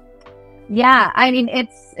 Yeah, I mean,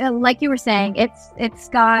 it's like you were saying, it's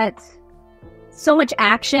got so much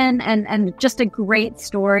action and just a great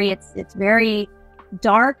story. It's very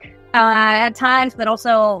dark at times, but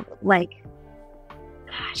also like,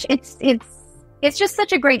 gosh, it's just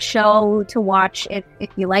such a great show to watch if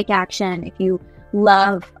you like action, if you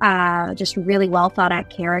love just really well thought out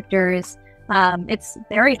characters. It's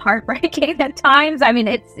very heartbreaking at times. I mean,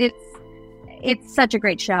 it's such a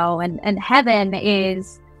great show, and Heaven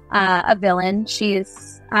is a villain.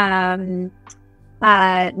 She's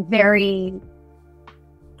very,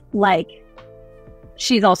 like,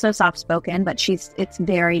 she's also soft spoken, but it's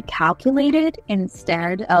very calculated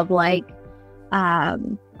instead of like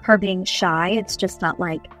her being shy. It's just not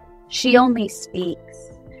like she only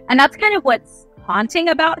speaks, and that's kind of what's haunting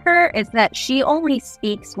about her, is that she only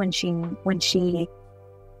speaks when she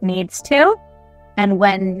needs to, and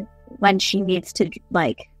when she needs to,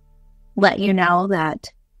 like, let you know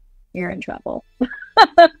that you're in trouble.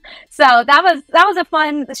 So that was a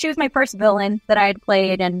fun. She was my first villain that I had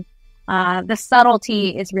played, and the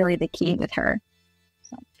subtlety is really the key with her.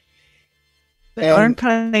 So. The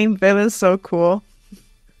unplaying villain is so cool.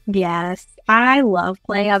 Yes, I love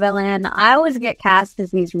playing a villain. I always get cast as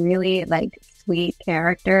these really like sweet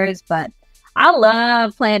characters, but I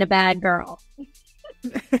love playing a bad girl.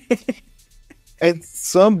 And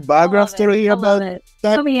some background story about that.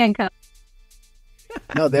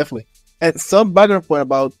 No, definitely. And some background point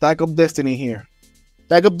about TaktOP Destiny here.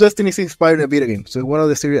 TaktOP Destiny is inspired in a video game. So one of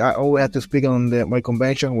the series I always had to speak on my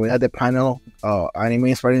convention. We had the panel anime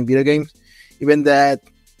inspired in video games. Even that,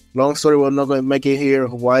 long story, we're not going to make it here.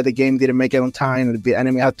 Why the game didn't make it on time. The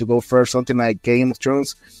anime had to go first. Something like Game of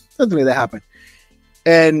Thrones. Something like that happened.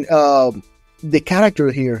 And the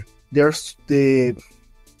character here, there's the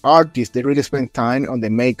artists, they really spend time on the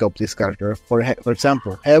makeup this character. For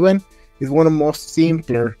example, Heaven is one of the most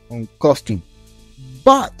simpler on costume,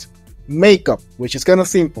 but makeup, which is kind of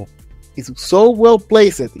simple, is so well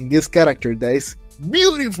placed in this character that is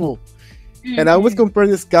beautiful. Mm-hmm. And I would compare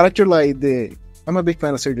this character like I'm a big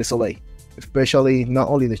fan of Cirque du Soleil, especially not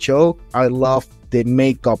only the show. I love the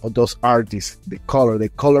makeup of those artists, the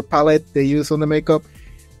color palette they use on the makeup.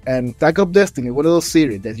 And TaktOP Destiny, one of those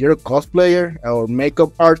series that you're a cosplayer or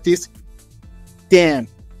makeup artist, damn,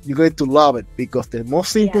 you're going to love it, because the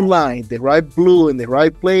most simple line, the right blue in the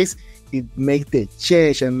right place, it makes the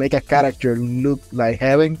change and make a character look like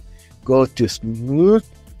Heaven go to smooth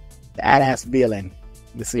badass villain.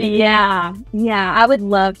 Yeah, I would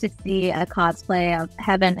love to see a cosplay of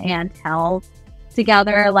Heaven and Hell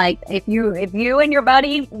together. Like, if you and your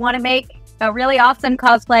buddy want to make a really awesome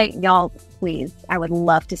cosplay, y'all, please, I would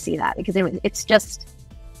love to see that, because it's just,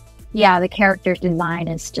 the character design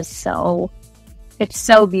is just so. It's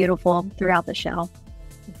so beautiful throughout the show.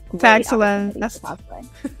 Thanks, Celeste.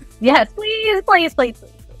 Yes, please.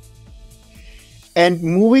 And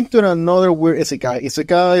moving to another weird isekai.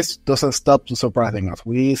 Isekai doesn't stop to surprising us.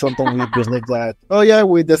 We sometimes believe that,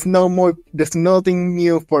 there's nothing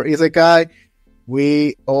new for isekai.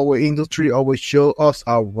 Our industry always show us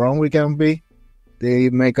how wrong we can be. They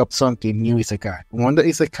make up something new isekai. One of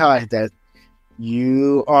the isekai that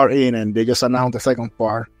you are in, and they just announced the second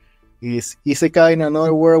part, is Isekai in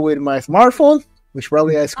Another World with My Smartphone, which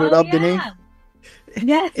probably I screwed up the name.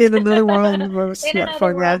 Yes. In Another World with My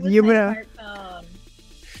Smartphone.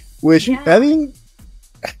 Which, I mean,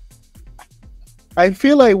 I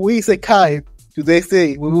feel like we Isekai, today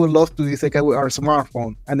say we would love to Isekai with our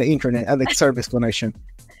smartphone and the internet and the service connection.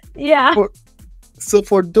 Yeah. So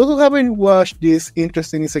for those who haven't watched this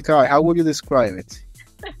interesting Isekai, how would you describe it?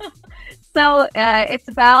 So it's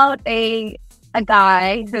about a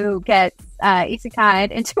guy who gets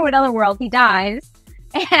isekai'd into another world. He dies,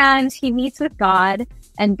 and he meets with God,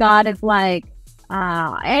 and God is like,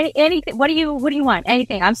 anything. What do you want?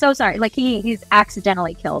 Anything. I'm so sorry. Like he's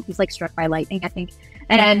accidentally killed. He's like struck by lightning, I think.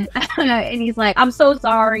 And and he's like, I'm so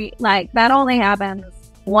sorry. Like that only happens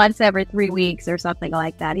once every 3 weeks or something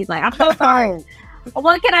like that. He's like, I'm so sorry.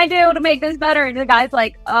 What can I do to make this better? And the guy's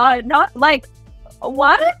like, not like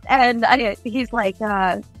what? And he's like,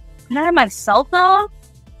 can I have my cell phone?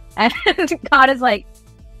 And God is like,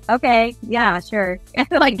 okay, yeah, sure. And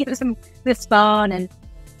like gives him this phone,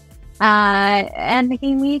 and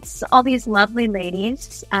he meets all these lovely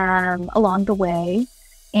ladies along the way.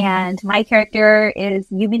 And my character is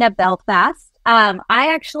Yumina Belfast. I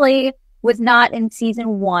actually was not in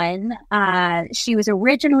season 1. She was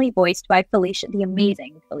originally voiced by Felicia, the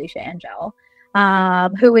amazing Felicia Angel,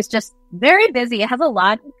 who was just very busy, has a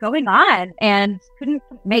lot going on, and couldn't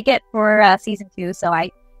make it for season 2. So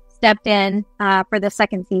I stepped in for the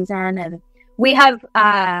second season, and we have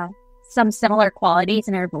some similar qualities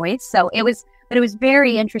in her voice. So it was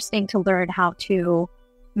very interesting to learn how to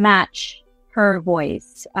match her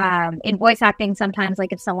voice. In voice acting, sometimes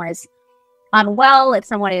like if someone is unwell, if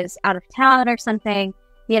someone is out of town or something,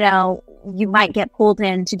 you might get pulled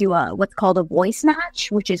in to do what's called a voice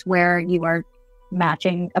match, which is where you are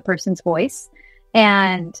matching a person's voice.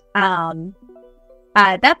 And that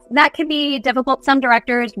can be difficult. Some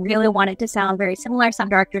directors really want it to sound very similar. Some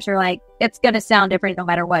directors are like, it's going to sound different no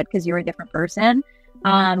matter what because you're a different person.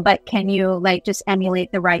 But can you like just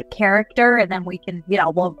emulate the right character, and then we can,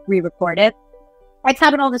 we'll re-record it. It's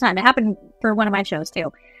happened all the time. It happened for one of my shows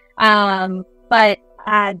too. But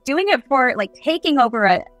doing it for like taking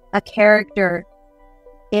over a character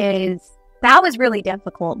that was really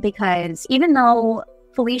difficult, because even though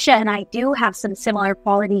Felicia and I do have some similar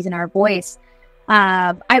qualities in our voice,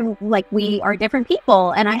 we are different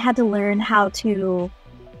people, and I had to learn how to,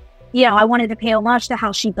 I wanted to pay homage to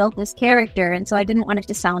how she built this character, and so I didn't want it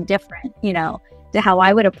to sound different, to how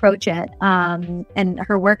I would approach it. And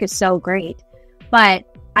her work is so great, but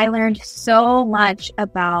I learned so much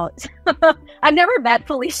about, I've never met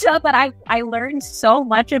Felicia, but I learned so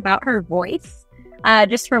much about her voice,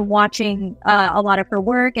 just from watching a lot of her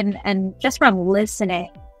work, and just from listening,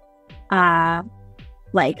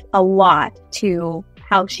 like a lot to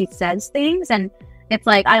how she says things. And it's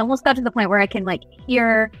like, I almost got to the point where I can like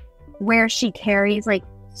hear where she carries like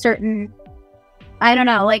certain, I don't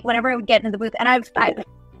know, like whenever I would get into the booth, and I've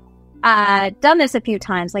done this a few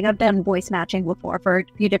times. Like I've done voice matching before for a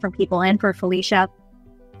few different people and for Felicia.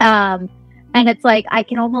 And it's like, I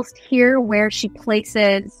can almost hear where she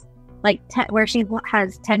places, like where she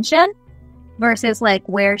has tension versus like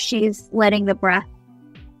where she's letting the breath,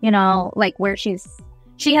 like where she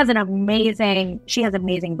has amazing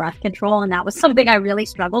breath control. And that was something I really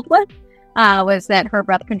struggled with, was that her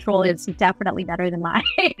breath control is definitely better than mine.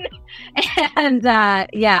 And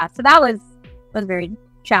so that was very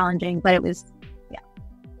challenging, but it was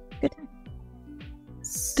good time.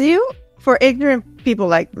 Do you, for ignorant people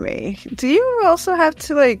like me, do you also have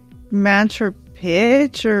to like match her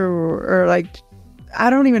pitch or like,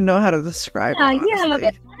 I don't even know how to describe it,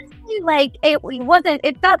 honestly. Like it wasn't,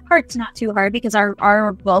 that part's not too hard, because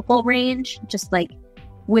our vocal range, just like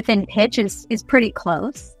within pitch, is pretty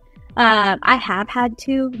close. I have had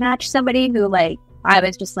to match somebody who, like, I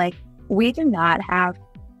was just like, we do not have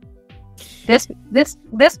this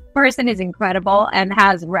person is incredible and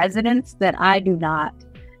has resonance that I do not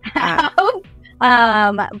have.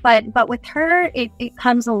 But with her, it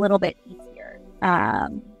comes a little bit easier,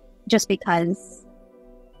 just because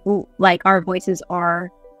like our voices are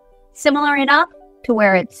similar enough to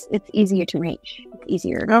where it's easier to reach. It's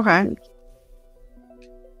easier. Okay.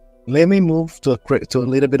 Let me move to a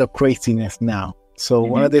little bit of craziness now. So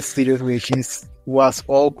one of the series which was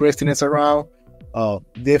all craziness around,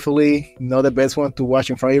 definitely not the best one to watch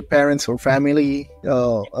in front of your parents or family,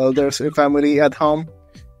 elders or family at home.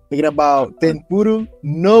 Thinking about Tenpuru,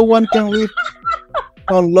 no one can live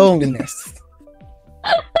on loneliness.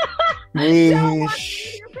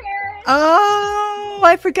 Oh,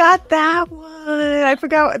 I forgot that one. I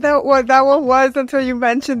forgot what that one was until you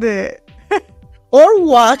mentioned it. Or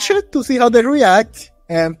watch it to see how they react.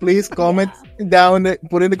 And please comment down,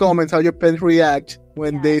 put in the comments how your pets react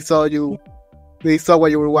when they saw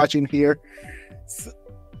what you were watching here. So,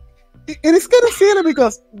 it is kind of silly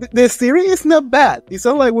because the series is not bad. It's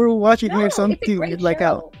not like we're watching here something like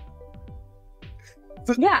out.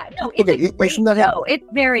 So, it's a great show. It's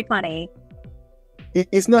very funny.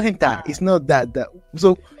 It's not hentai. It's not that.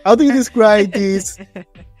 So how do you describe this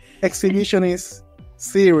exhibitionist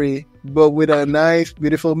series, but with a nice,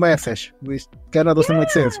 beautiful message, which kind of doesn't make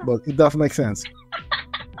sense, but it does make sense?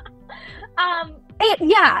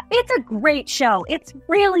 It's a great show. It's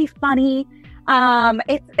really funny.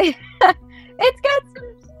 It's got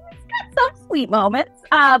some sweet moments,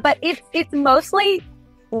 but it's mostly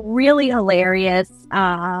really hilarious,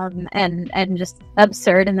 and just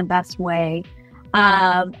absurd in the best way.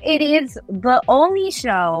 It is the only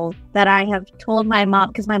show that I have told my mom,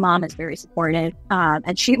 because my mom is very supportive,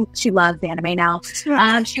 and she loves anime now.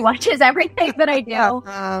 She watches everything that I do.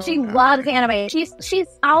 She loves anime.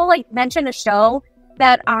 I'll like mention a show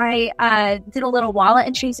that I did a little while,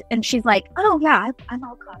 and she's like, oh yeah, I'm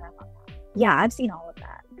all caught up on that. Yeah, I've seen all of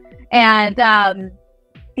that. And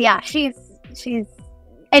yeah, she's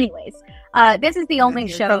anyways. This is the only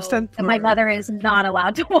show that my mother is not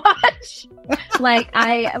allowed to watch. Like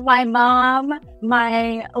my mom,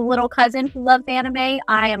 my little cousin who loves anime,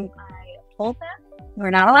 I told them we're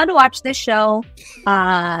not allowed to watch this show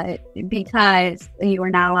because you are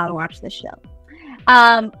not allowed to watch this show.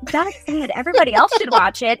 That said, everybody else should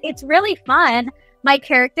watch it. It's really fun. My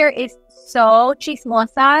character is so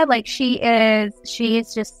chismosa, like she is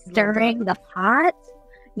just stirring the pot.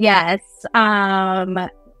 Yes.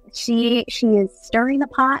 She is stirring the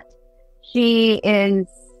pot. She is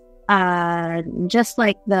just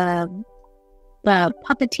like the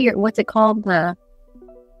puppeteer. What's it called? That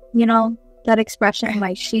expression,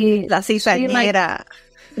 like La cizañera.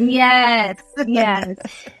 Like, yes.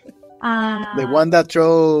 The one that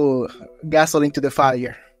throw gasoline to the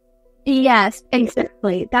fire. Yes,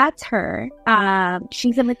 exactly. That's her.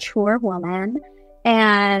 She's a mature woman,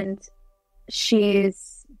 and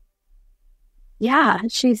she's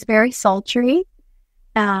very sultry.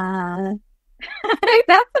 That's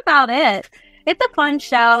about it. It's a fun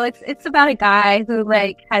show. It's about a guy who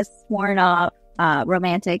like has sworn off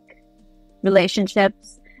romantic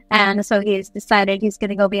relationships, and so he's decided he's going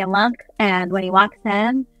to go be a monk. And when he walks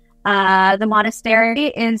in, the monastery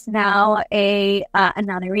is now a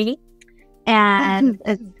nunnery, and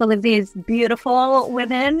it's full of these beautiful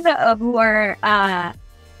women who are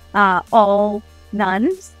all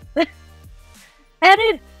nuns. And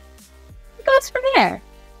it goes from there.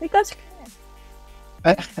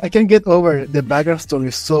 I can get over the background story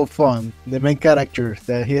is so fun. The main character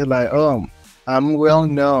that he's like, oh, I'm well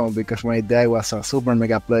known because my dad was a super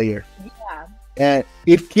mega player. Yeah. And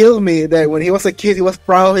it killed me that when he was a kid, he was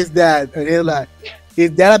proud of his dad. And he's like,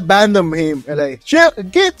 his dad abandoned him. And like, shit,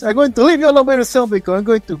 kids, I'm going to leave you alone by yourself because I'm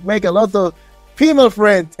going to make a lot of female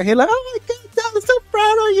friends. And he's like, oh my God, I'm so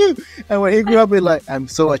proud of you. And when he grew up, he's like, I'm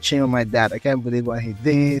so ashamed of my dad. I can't believe what he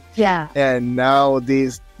did. Yeah. And now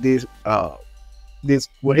this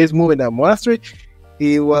when he's moving to monastery,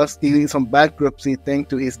 he did some bankruptcy thanks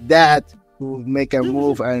to his dad who make a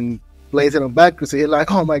move and place it on bankruptcy. He's like,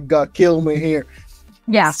 oh my God, kill me here.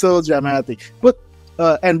 Yeah. So dramatic. But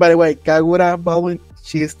and by the way, Kagura Baldwin,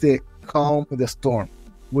 she's the calm in the storm,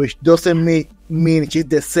 which doesn't mean she's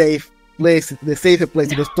the safest place in the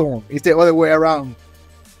storm. It's the other way around.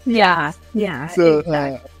 Yeah. So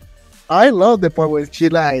exactly. I love the part where she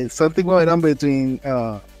like something going on between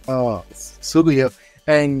Suguya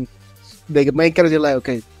and the main character. Like,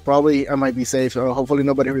 okay, probably I might be safe, or hopefully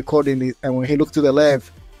nobody recording it. And when he looks to the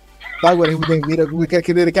left, that's when we can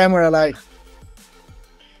see the camera like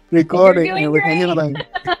recording, and we can hear like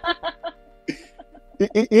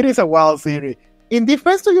it is a wild series. In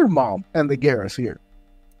defense of your mom and the girls here,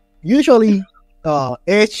 usually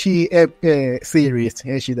ecchi series,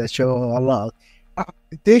 ecchi that show a lot,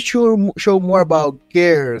 they show more about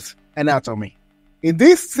girls' anatomy. In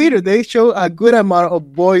this series, they show a good amount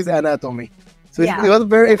of boys' anatomy. So it was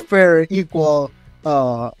very fair, equal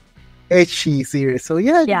ecchi series. So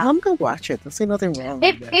yeah, I'm gonna watch it. I see nothing wrong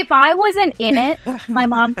with that. If I wasn't in it, my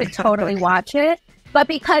mom could totally watch it. But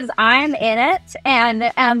because I'm in it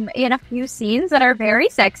and am in a few scenes that are very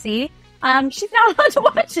sexy, she's not allowed to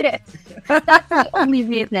watch it. That's the only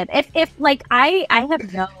reason. If like I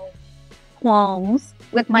have no qualms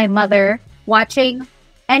with my mother watching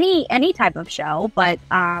any type of show, but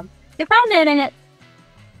if I'm in it,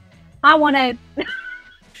 I want to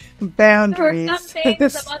boundaries. There are some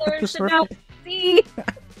things the mother should not see.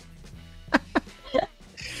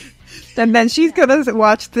 And then she's gonna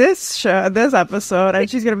watch this episode, and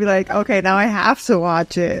she's gonna be like, "Okay, now I have to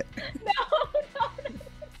watch it."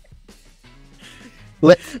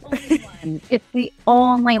 No. It's the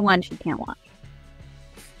only one she can't watch.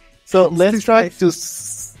 So let's try to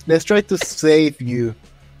save you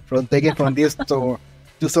from taking from this store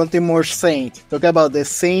to something more saint. Talk about the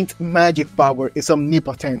saint magic power is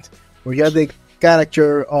omnipotent. Where you have the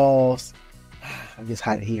character of I just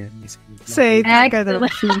had it here. Saint. I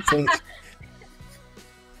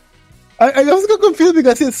was confused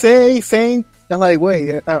because it says saint. I'm like,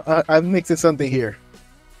 wait, I'm mixing something here.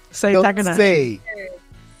 Say. Yeah.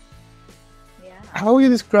 How you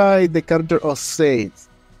describe the character of Saint?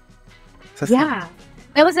 Yeah,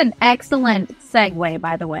 that was an excellent segue,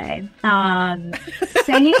 by the way.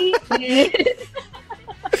 Saint is...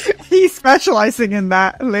 He's specializing in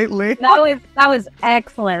that lately. That was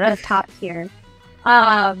excellent. That was top tier.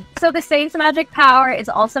 So the Saint's magic power is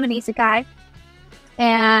also an isekai,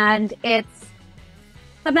 and it's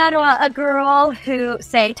about a girl who,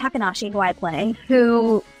 say, Takanashi, who I play,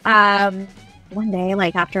 who one day,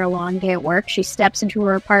 like after a long day at work, she steps into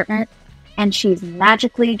her apartment and she's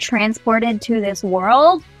magically transported to this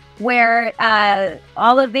world where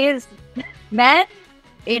all of these men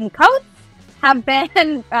in coats have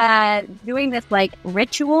been doing this like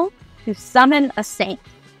ritual to summon a saint.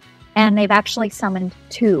 And they've actually summoned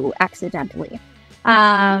two accidentally.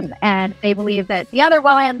 And they believe that the other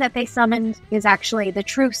one that they summoned is actually the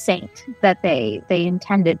true saint that they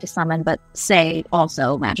intended to summon, but say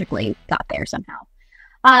also magically got there somehow.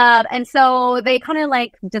 And so they kind of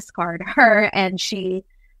like discard her, and she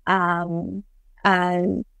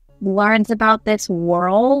learns about this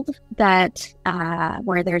world that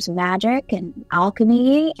where there's magic and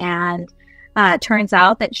alchemy, and turns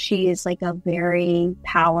out that she is like a very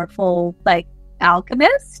powerful like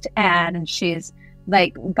alchemist, and she's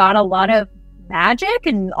like got a lot of magic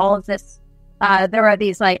and all of this. There are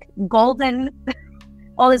these like golden,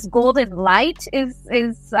 all this golden light is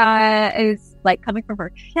like coming from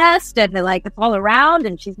her chest, and like it's all around,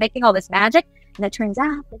 and she's making all this magic. And it turns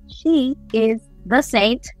out that she is the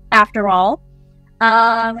saint after all.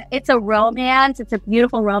 It's a romance. It's a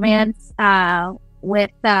beautiful romance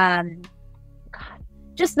with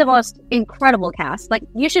just the most incredible cast. Like,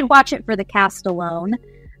 you should watch it for the cast alone.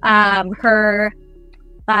 Her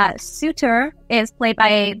suitor is played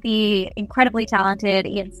by the incredibly talented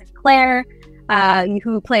Ian Sinclair,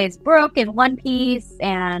 who plays Brooke in One Piece,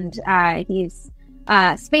 and he's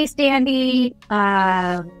space dandy.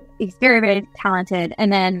 He's very, very talented.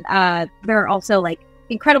 And then there are also like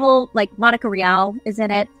incredible, like Monica Rial is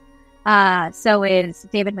in it. So is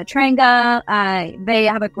David Matranga. They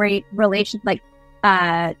have a great relation, like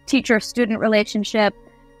teacher-student relationship.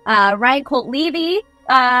 Ryan Colt Levy,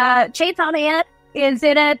 Chainsaw Man is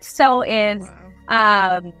in it. So is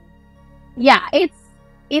yeah, it's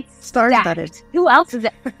star-studded. Who else is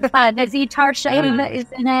it? Nazir Tarshaim is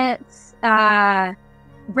in it.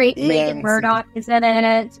 Reagan Murdoch is in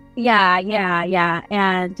it. Yeah.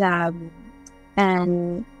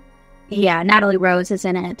 And yeah, Natalie Rose is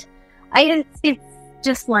in it. It's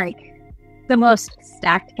just like the most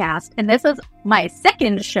stacked cast. And this is my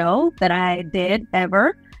second show that I did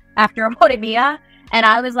ever after Horimiya. And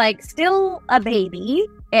I was like still a baby.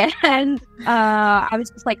 And I was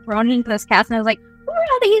just like thrown into this cast, and I was like, who are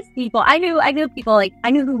all these people? I knew people, like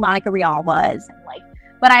I knew who Monica Rial was, and like,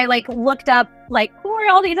 but I like looked up like, who are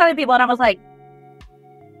all these other people? And I was like,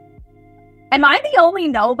 am I the only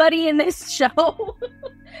nobody in this show?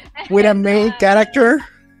 With a main character?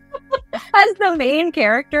 As the main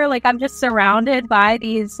character, like I'm just surrounded by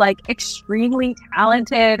these like extremely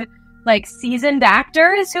talented, like seasoned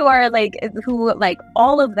actors who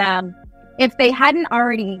all of them, if they hadn't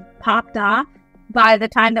already popped off by the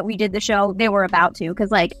time that we did the show, they were about to,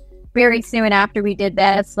 because like very soon after we did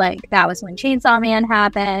this, like that was when Chainsaw Man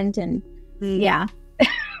happened, and yeah.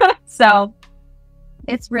 So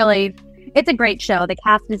it's a great show. The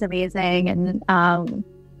cast is amazing, and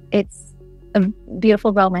it's a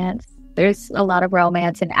beautiful romance. There's a lot of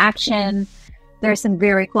romance and action. There's some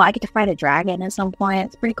very cool. I get to fight a dragon at some point.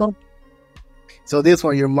 It's pretty cool. So this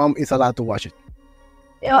one, your mom is allowed to watch it.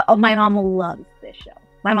 Oh, my mom loves this show.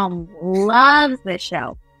 My mom loves this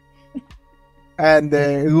show. And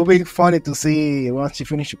it will be funny to see once you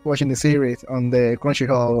finish watching the series on the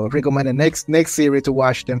Crunchyroll. Recommend the next series to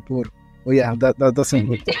watch them put. Oh yeah, that doesn't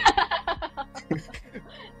good.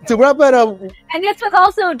 To wrap it up, and this was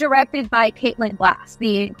also directed by Caitlin Glass,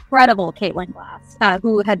 the incredible Caitlin Glass,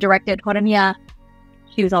 who had directed Horimiya.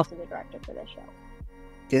 She was also the director for this show.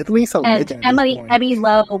 Caitlin's a legend. Emmy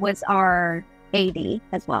Lowe was our AD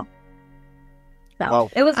as well. So wow.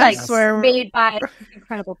 It was like made by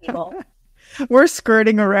incredible people. We're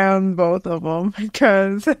skirting around both of them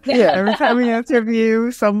because every time we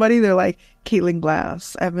interview somebody, they're like, Caitlin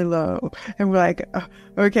Glass, Emmy Lowe. And we're like, oh,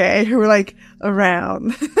 okay. We're like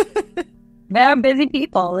around. They're busy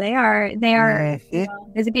people. They are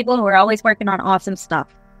busy people who are always working on awesome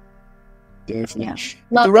stuff. Definitely.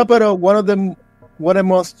 Yeah. To wrap it up, one of the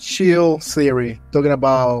most chill series, talking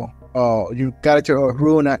about your character of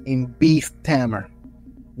Runa in Beast Tamer.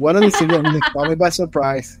 One of the series really caught me by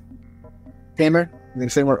surprise. Tamer? Did you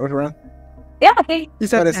say more around? Yeah, okay. You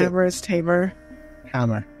said Tamer is Tamer.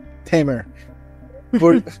 Tamer.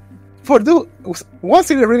 For the one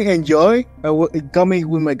series I really enjoy, it got me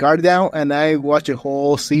with my guard down, and I watched a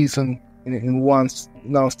whole season in once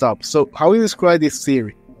non-stop. So how would you describe this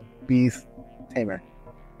series, Beast Tamer?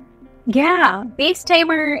 Yeah, Beast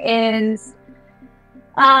Tamer is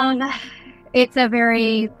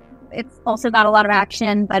it's also got a lot of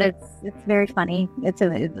action, but it's very funny.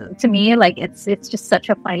 To me, like it's just such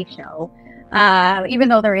a funny show. Even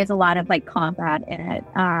though there is a lot of like combat in it,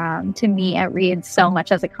 to me it reads so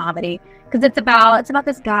much as a comedy because it's about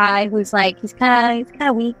this guy who's like he's kind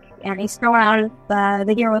of weak and he's thrown out of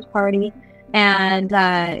the heroes party, and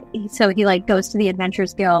so he like goes to the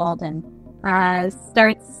Adventurers Guild and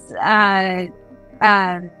starts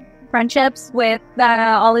friendships with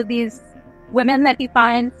all of these women that he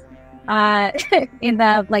finds in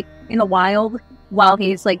the wild while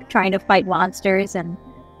he's like trying to fight monsters, and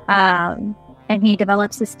he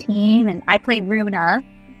develops this team. And I played Runa,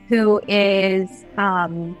 who is a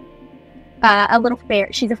little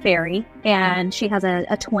fairy. She's a fairy, and she has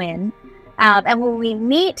a twin. And when we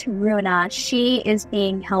meet Runa, she is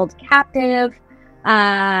being held captive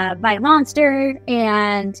by a monster,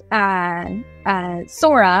 and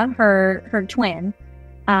Sora, her twin,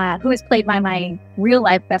 who is played by my real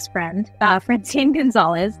life best friend, Francine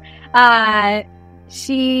Gonzalez.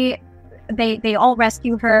 They all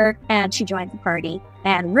rescue her, and she joins the party.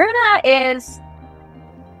 And Runa is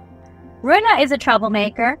a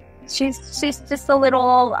troublemaker. She's just a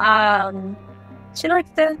little she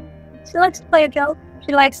likes to play a joke.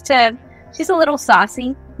 She's a little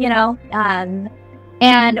saucy, you know.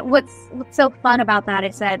 And what's so fun about that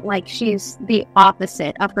is that like she's the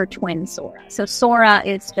opposite of her twin Sora. So Sora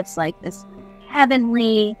is just like this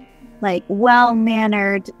heavenly, like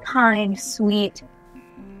well-mannered, kind, sweet,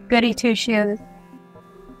 goody two-shoes.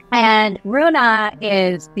 And Runa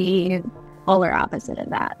is the polar opposite of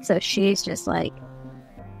that. So she's just like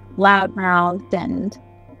loud-mouthed and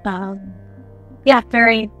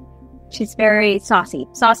she's very saucy.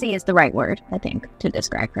 Saucy is the right word, I think, to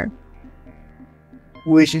describe her.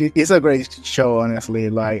 Which is a great show, honestly.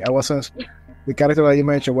 Like, the character that you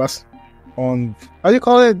mentioned was on, how do you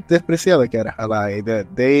call it? Despreciado, like, that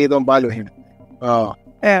they don't value him.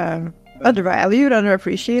 Undervalued,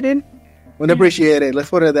 underappreciated. Unappreciated, let's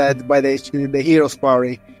put it that, by the heroes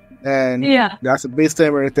party. And that's a Beast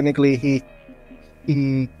Tamer. Technically, he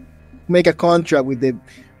make a contract with the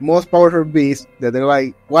most powerful beasts that they're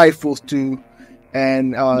like waifus to.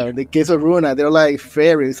 And the case of Runa, they're like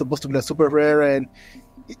fairies, supposed to be a super rare, and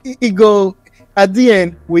it go at the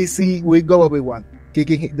end. We go everyone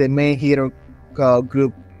kicking the main hero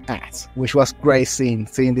group ass, which was great seeing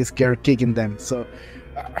this girl kicking them. So,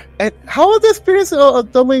 and how was the experience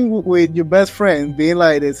of talking with your best friend, being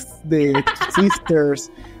like the sisters,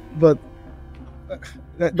 but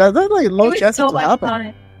that's like low chances to happen.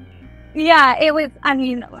 Fun. Yeah, it was. I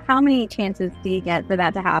mean, how many chances do you get for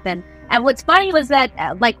that to happen? And what's funny was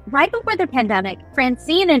that, like, right before the pandemic,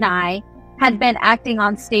 Francine and I had been acting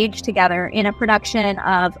on stage together in a production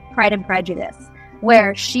of Pride and Prejudice,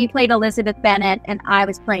 where she played Elizabeth Bennet and I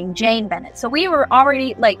was playing Jane Bennet. So we were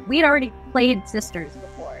already, we'd already played sisters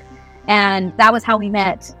before. And that was how we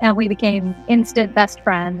met, and we became instant best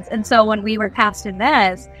friends. And so when we were cast in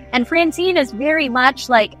this, and Francine is very much,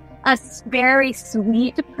 like, a very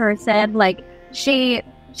sweet person. Like, she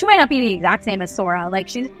might not be the exact same as Sora. Like,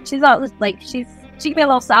 she's always, like, she can be a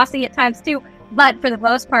little saucy at times too. But for the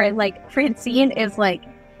most part, like, Francine is like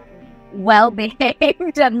well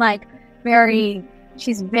behaved and like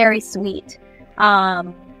she's very sweet,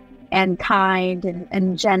 and kind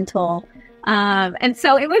and gentle. And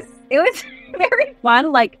so it was very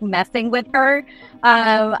fun, like, messing with her.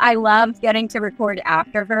 I loved getting to record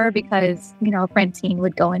after her because, you know, Francine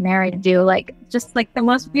would go in there and do like just like the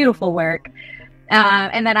most beautiful work.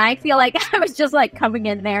 And then I feel like I was just like coming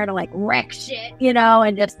in there to like wreck shit, you know,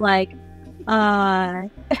 and just like, I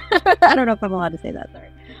don't know if I'm allowed to say that, sorry.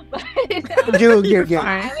 But, You're okay.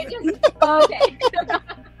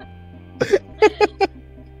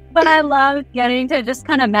 But I loved getting to just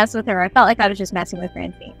kind of mess with her. I felt like I was just messing with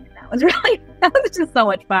Francine. That was just so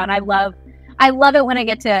much fun. I love it when I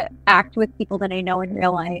get to act with people that I know in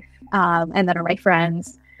real life, and that are my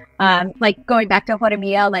friends. Like, going back to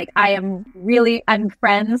Horimiya, like, I'm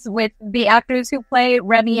friends with the actors who play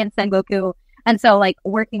Remy and Sengoku. And so, like,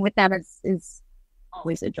 working with them is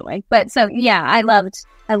always a joy. But so, yeah, I loved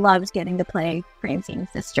getting to play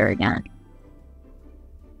Francine's sister again.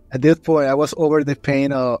 At this point, I was over the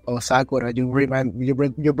pain of Sakura.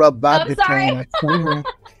 You brought back the pain.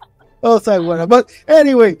 Oh, Sakura. But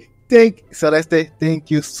anyway, Celeste,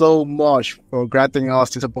 thank you so much for granting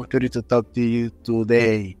us this opportunity to talk to you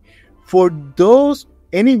today. For those,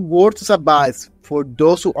 any words of advice for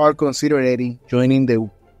those who are considering joining the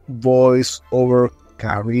voice-over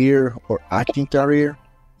career or acting career?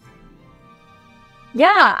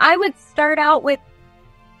 Yeah, I would start out with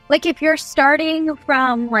like if you're starting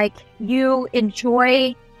from like you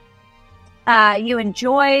enjoy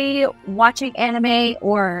watching anime,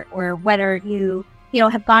 or whether you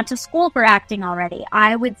have gone to school for acting already,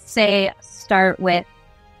 I would say start with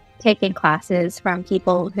taking classes from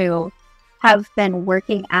people who have been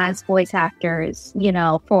working as voice actors,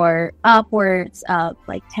 for upwards of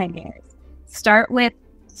like 10 years. Start with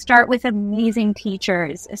amazing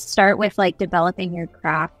teachers. Start with like developing your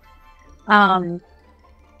craft.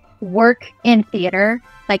 Work in theater.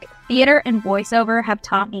 Like theater and voiceover have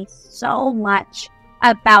taught me so much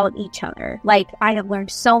about each other. Like I have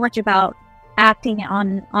learned so much about acting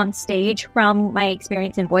on stage from my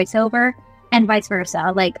experience in voiceover, and vice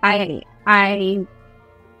versa. Like I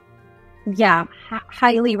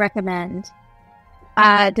highly recommend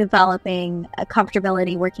developing a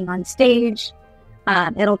comfortability working on stage.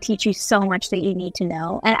 It'll teach you so much that you need to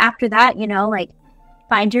know. And after that, like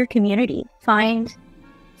find your community, find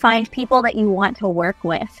people that you want to work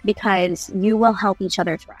with, because you will help each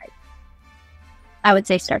other thrive. I would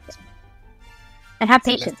say start there. And have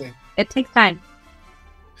patience. It takes time.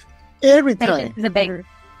 Every time. Patience is a big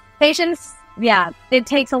patience. Yeah, it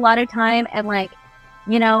takes a lot of time, and like,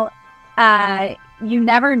 you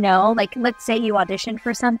never know. Like, let's say you auditioned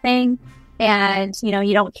for something, and you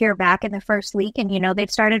don't hear back in the first week, and they've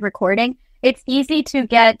started recording. It's easy to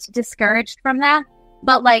get discouraged from that,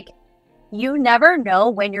 but like, you never know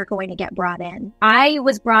when you're going to get brought in. I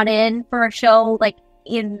was brought in for a show like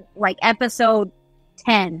in like episode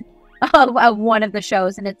 10 of one of the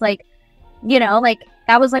shows, and it's like, like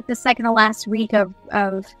that was like the second to last week of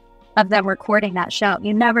them recording that show.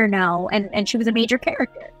 You never know, and she was a major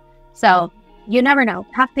character, so you never know.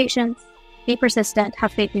 Have patience, be persistent,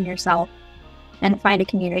 have faith in yourself, and find a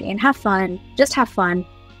community and have fun. Just have fun.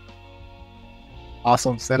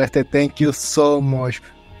 Awesome, Celeste. Thank you so much.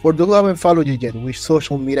 For those who haven't followed you yet, which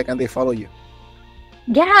social media can they follow you?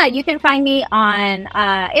 Yeah, you can find me on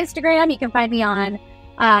Instagram. You can find me on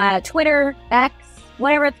Twitter, X,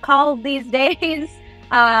 whatever it's called these days.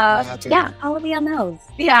 Follow me on those.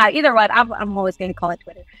 Yeah, either one. I'm always going to call it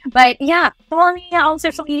Twitter. But yeah, follow me on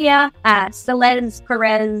social media. Celeste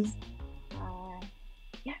Perez.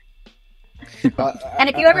 And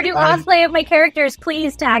if you ever do cosplay of my characters,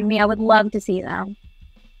 please tag me. I would love to see them.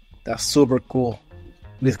 That's super cool.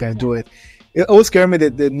 Please guys do it. It always scares me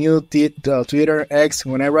that the new Twitter X,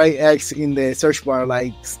 when I write X in the search bar,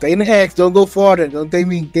 like stay in X, don't go further, don't get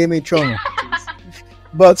me in trouble.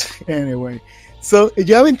 But anyway, so if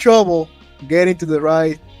you're having trouble getting to the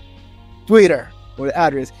right Twitter or the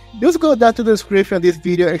address, just go down to the description of this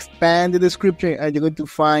video, expand the description, and you're going to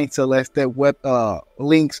find Celeste web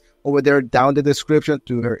links over there down the description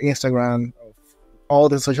to her Instagram, all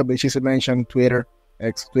the social media she mentioned, Twitter,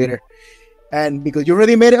 X, Twitter. And because you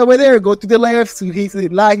already made it over there, go to the left, so hit the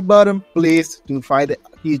like button, please, to find the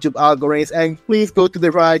YouTube algorithms. And please go to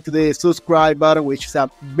the right to the subscribe button, which is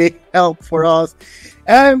a big help for us.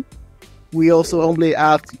 And we also humbly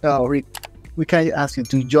ask, we can ask you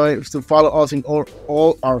to follow us in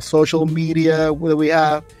all our social media that we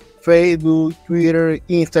have: Facebook, Twitter,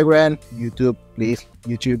 Instagram, YouTube, please,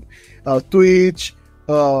 YouTube, Twitch.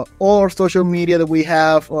 All our social media that we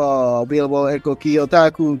have available at HIDIVE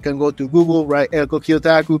Otaku. You can go to Google, right? HIDIVE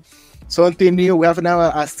Otaku. Something new. We have now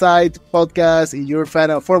a side podcast. If you're a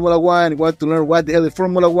fan of Formula One, you want to learn what the hell is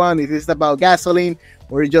Formula One, if it's about gasoline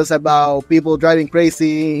or it's just about people driving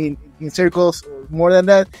crazy in circles, or more than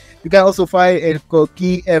that, you can also find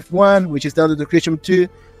HIDIVE F1, which is down in the description too.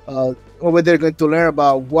 Over there, going to learn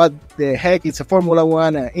about what the heck is a Formula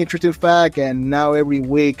One, an interesting fact, and now every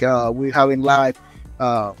week we're having live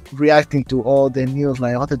reacting to all the news,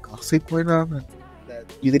 like all the gossip going on that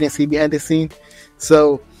you didn't see behind the scene.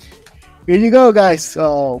 So here you go, guys.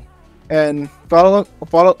 And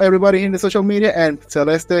follow everybody in the social media. And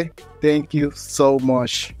Celeste, thank you so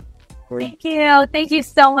much. Thank you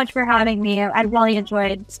so much for having me. I really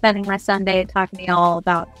enjoyed spending my Sunday talking to you all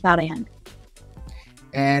about Ann.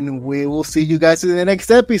 And we will see you guys in the next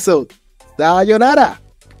episode. Sayonara.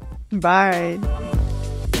 Bye.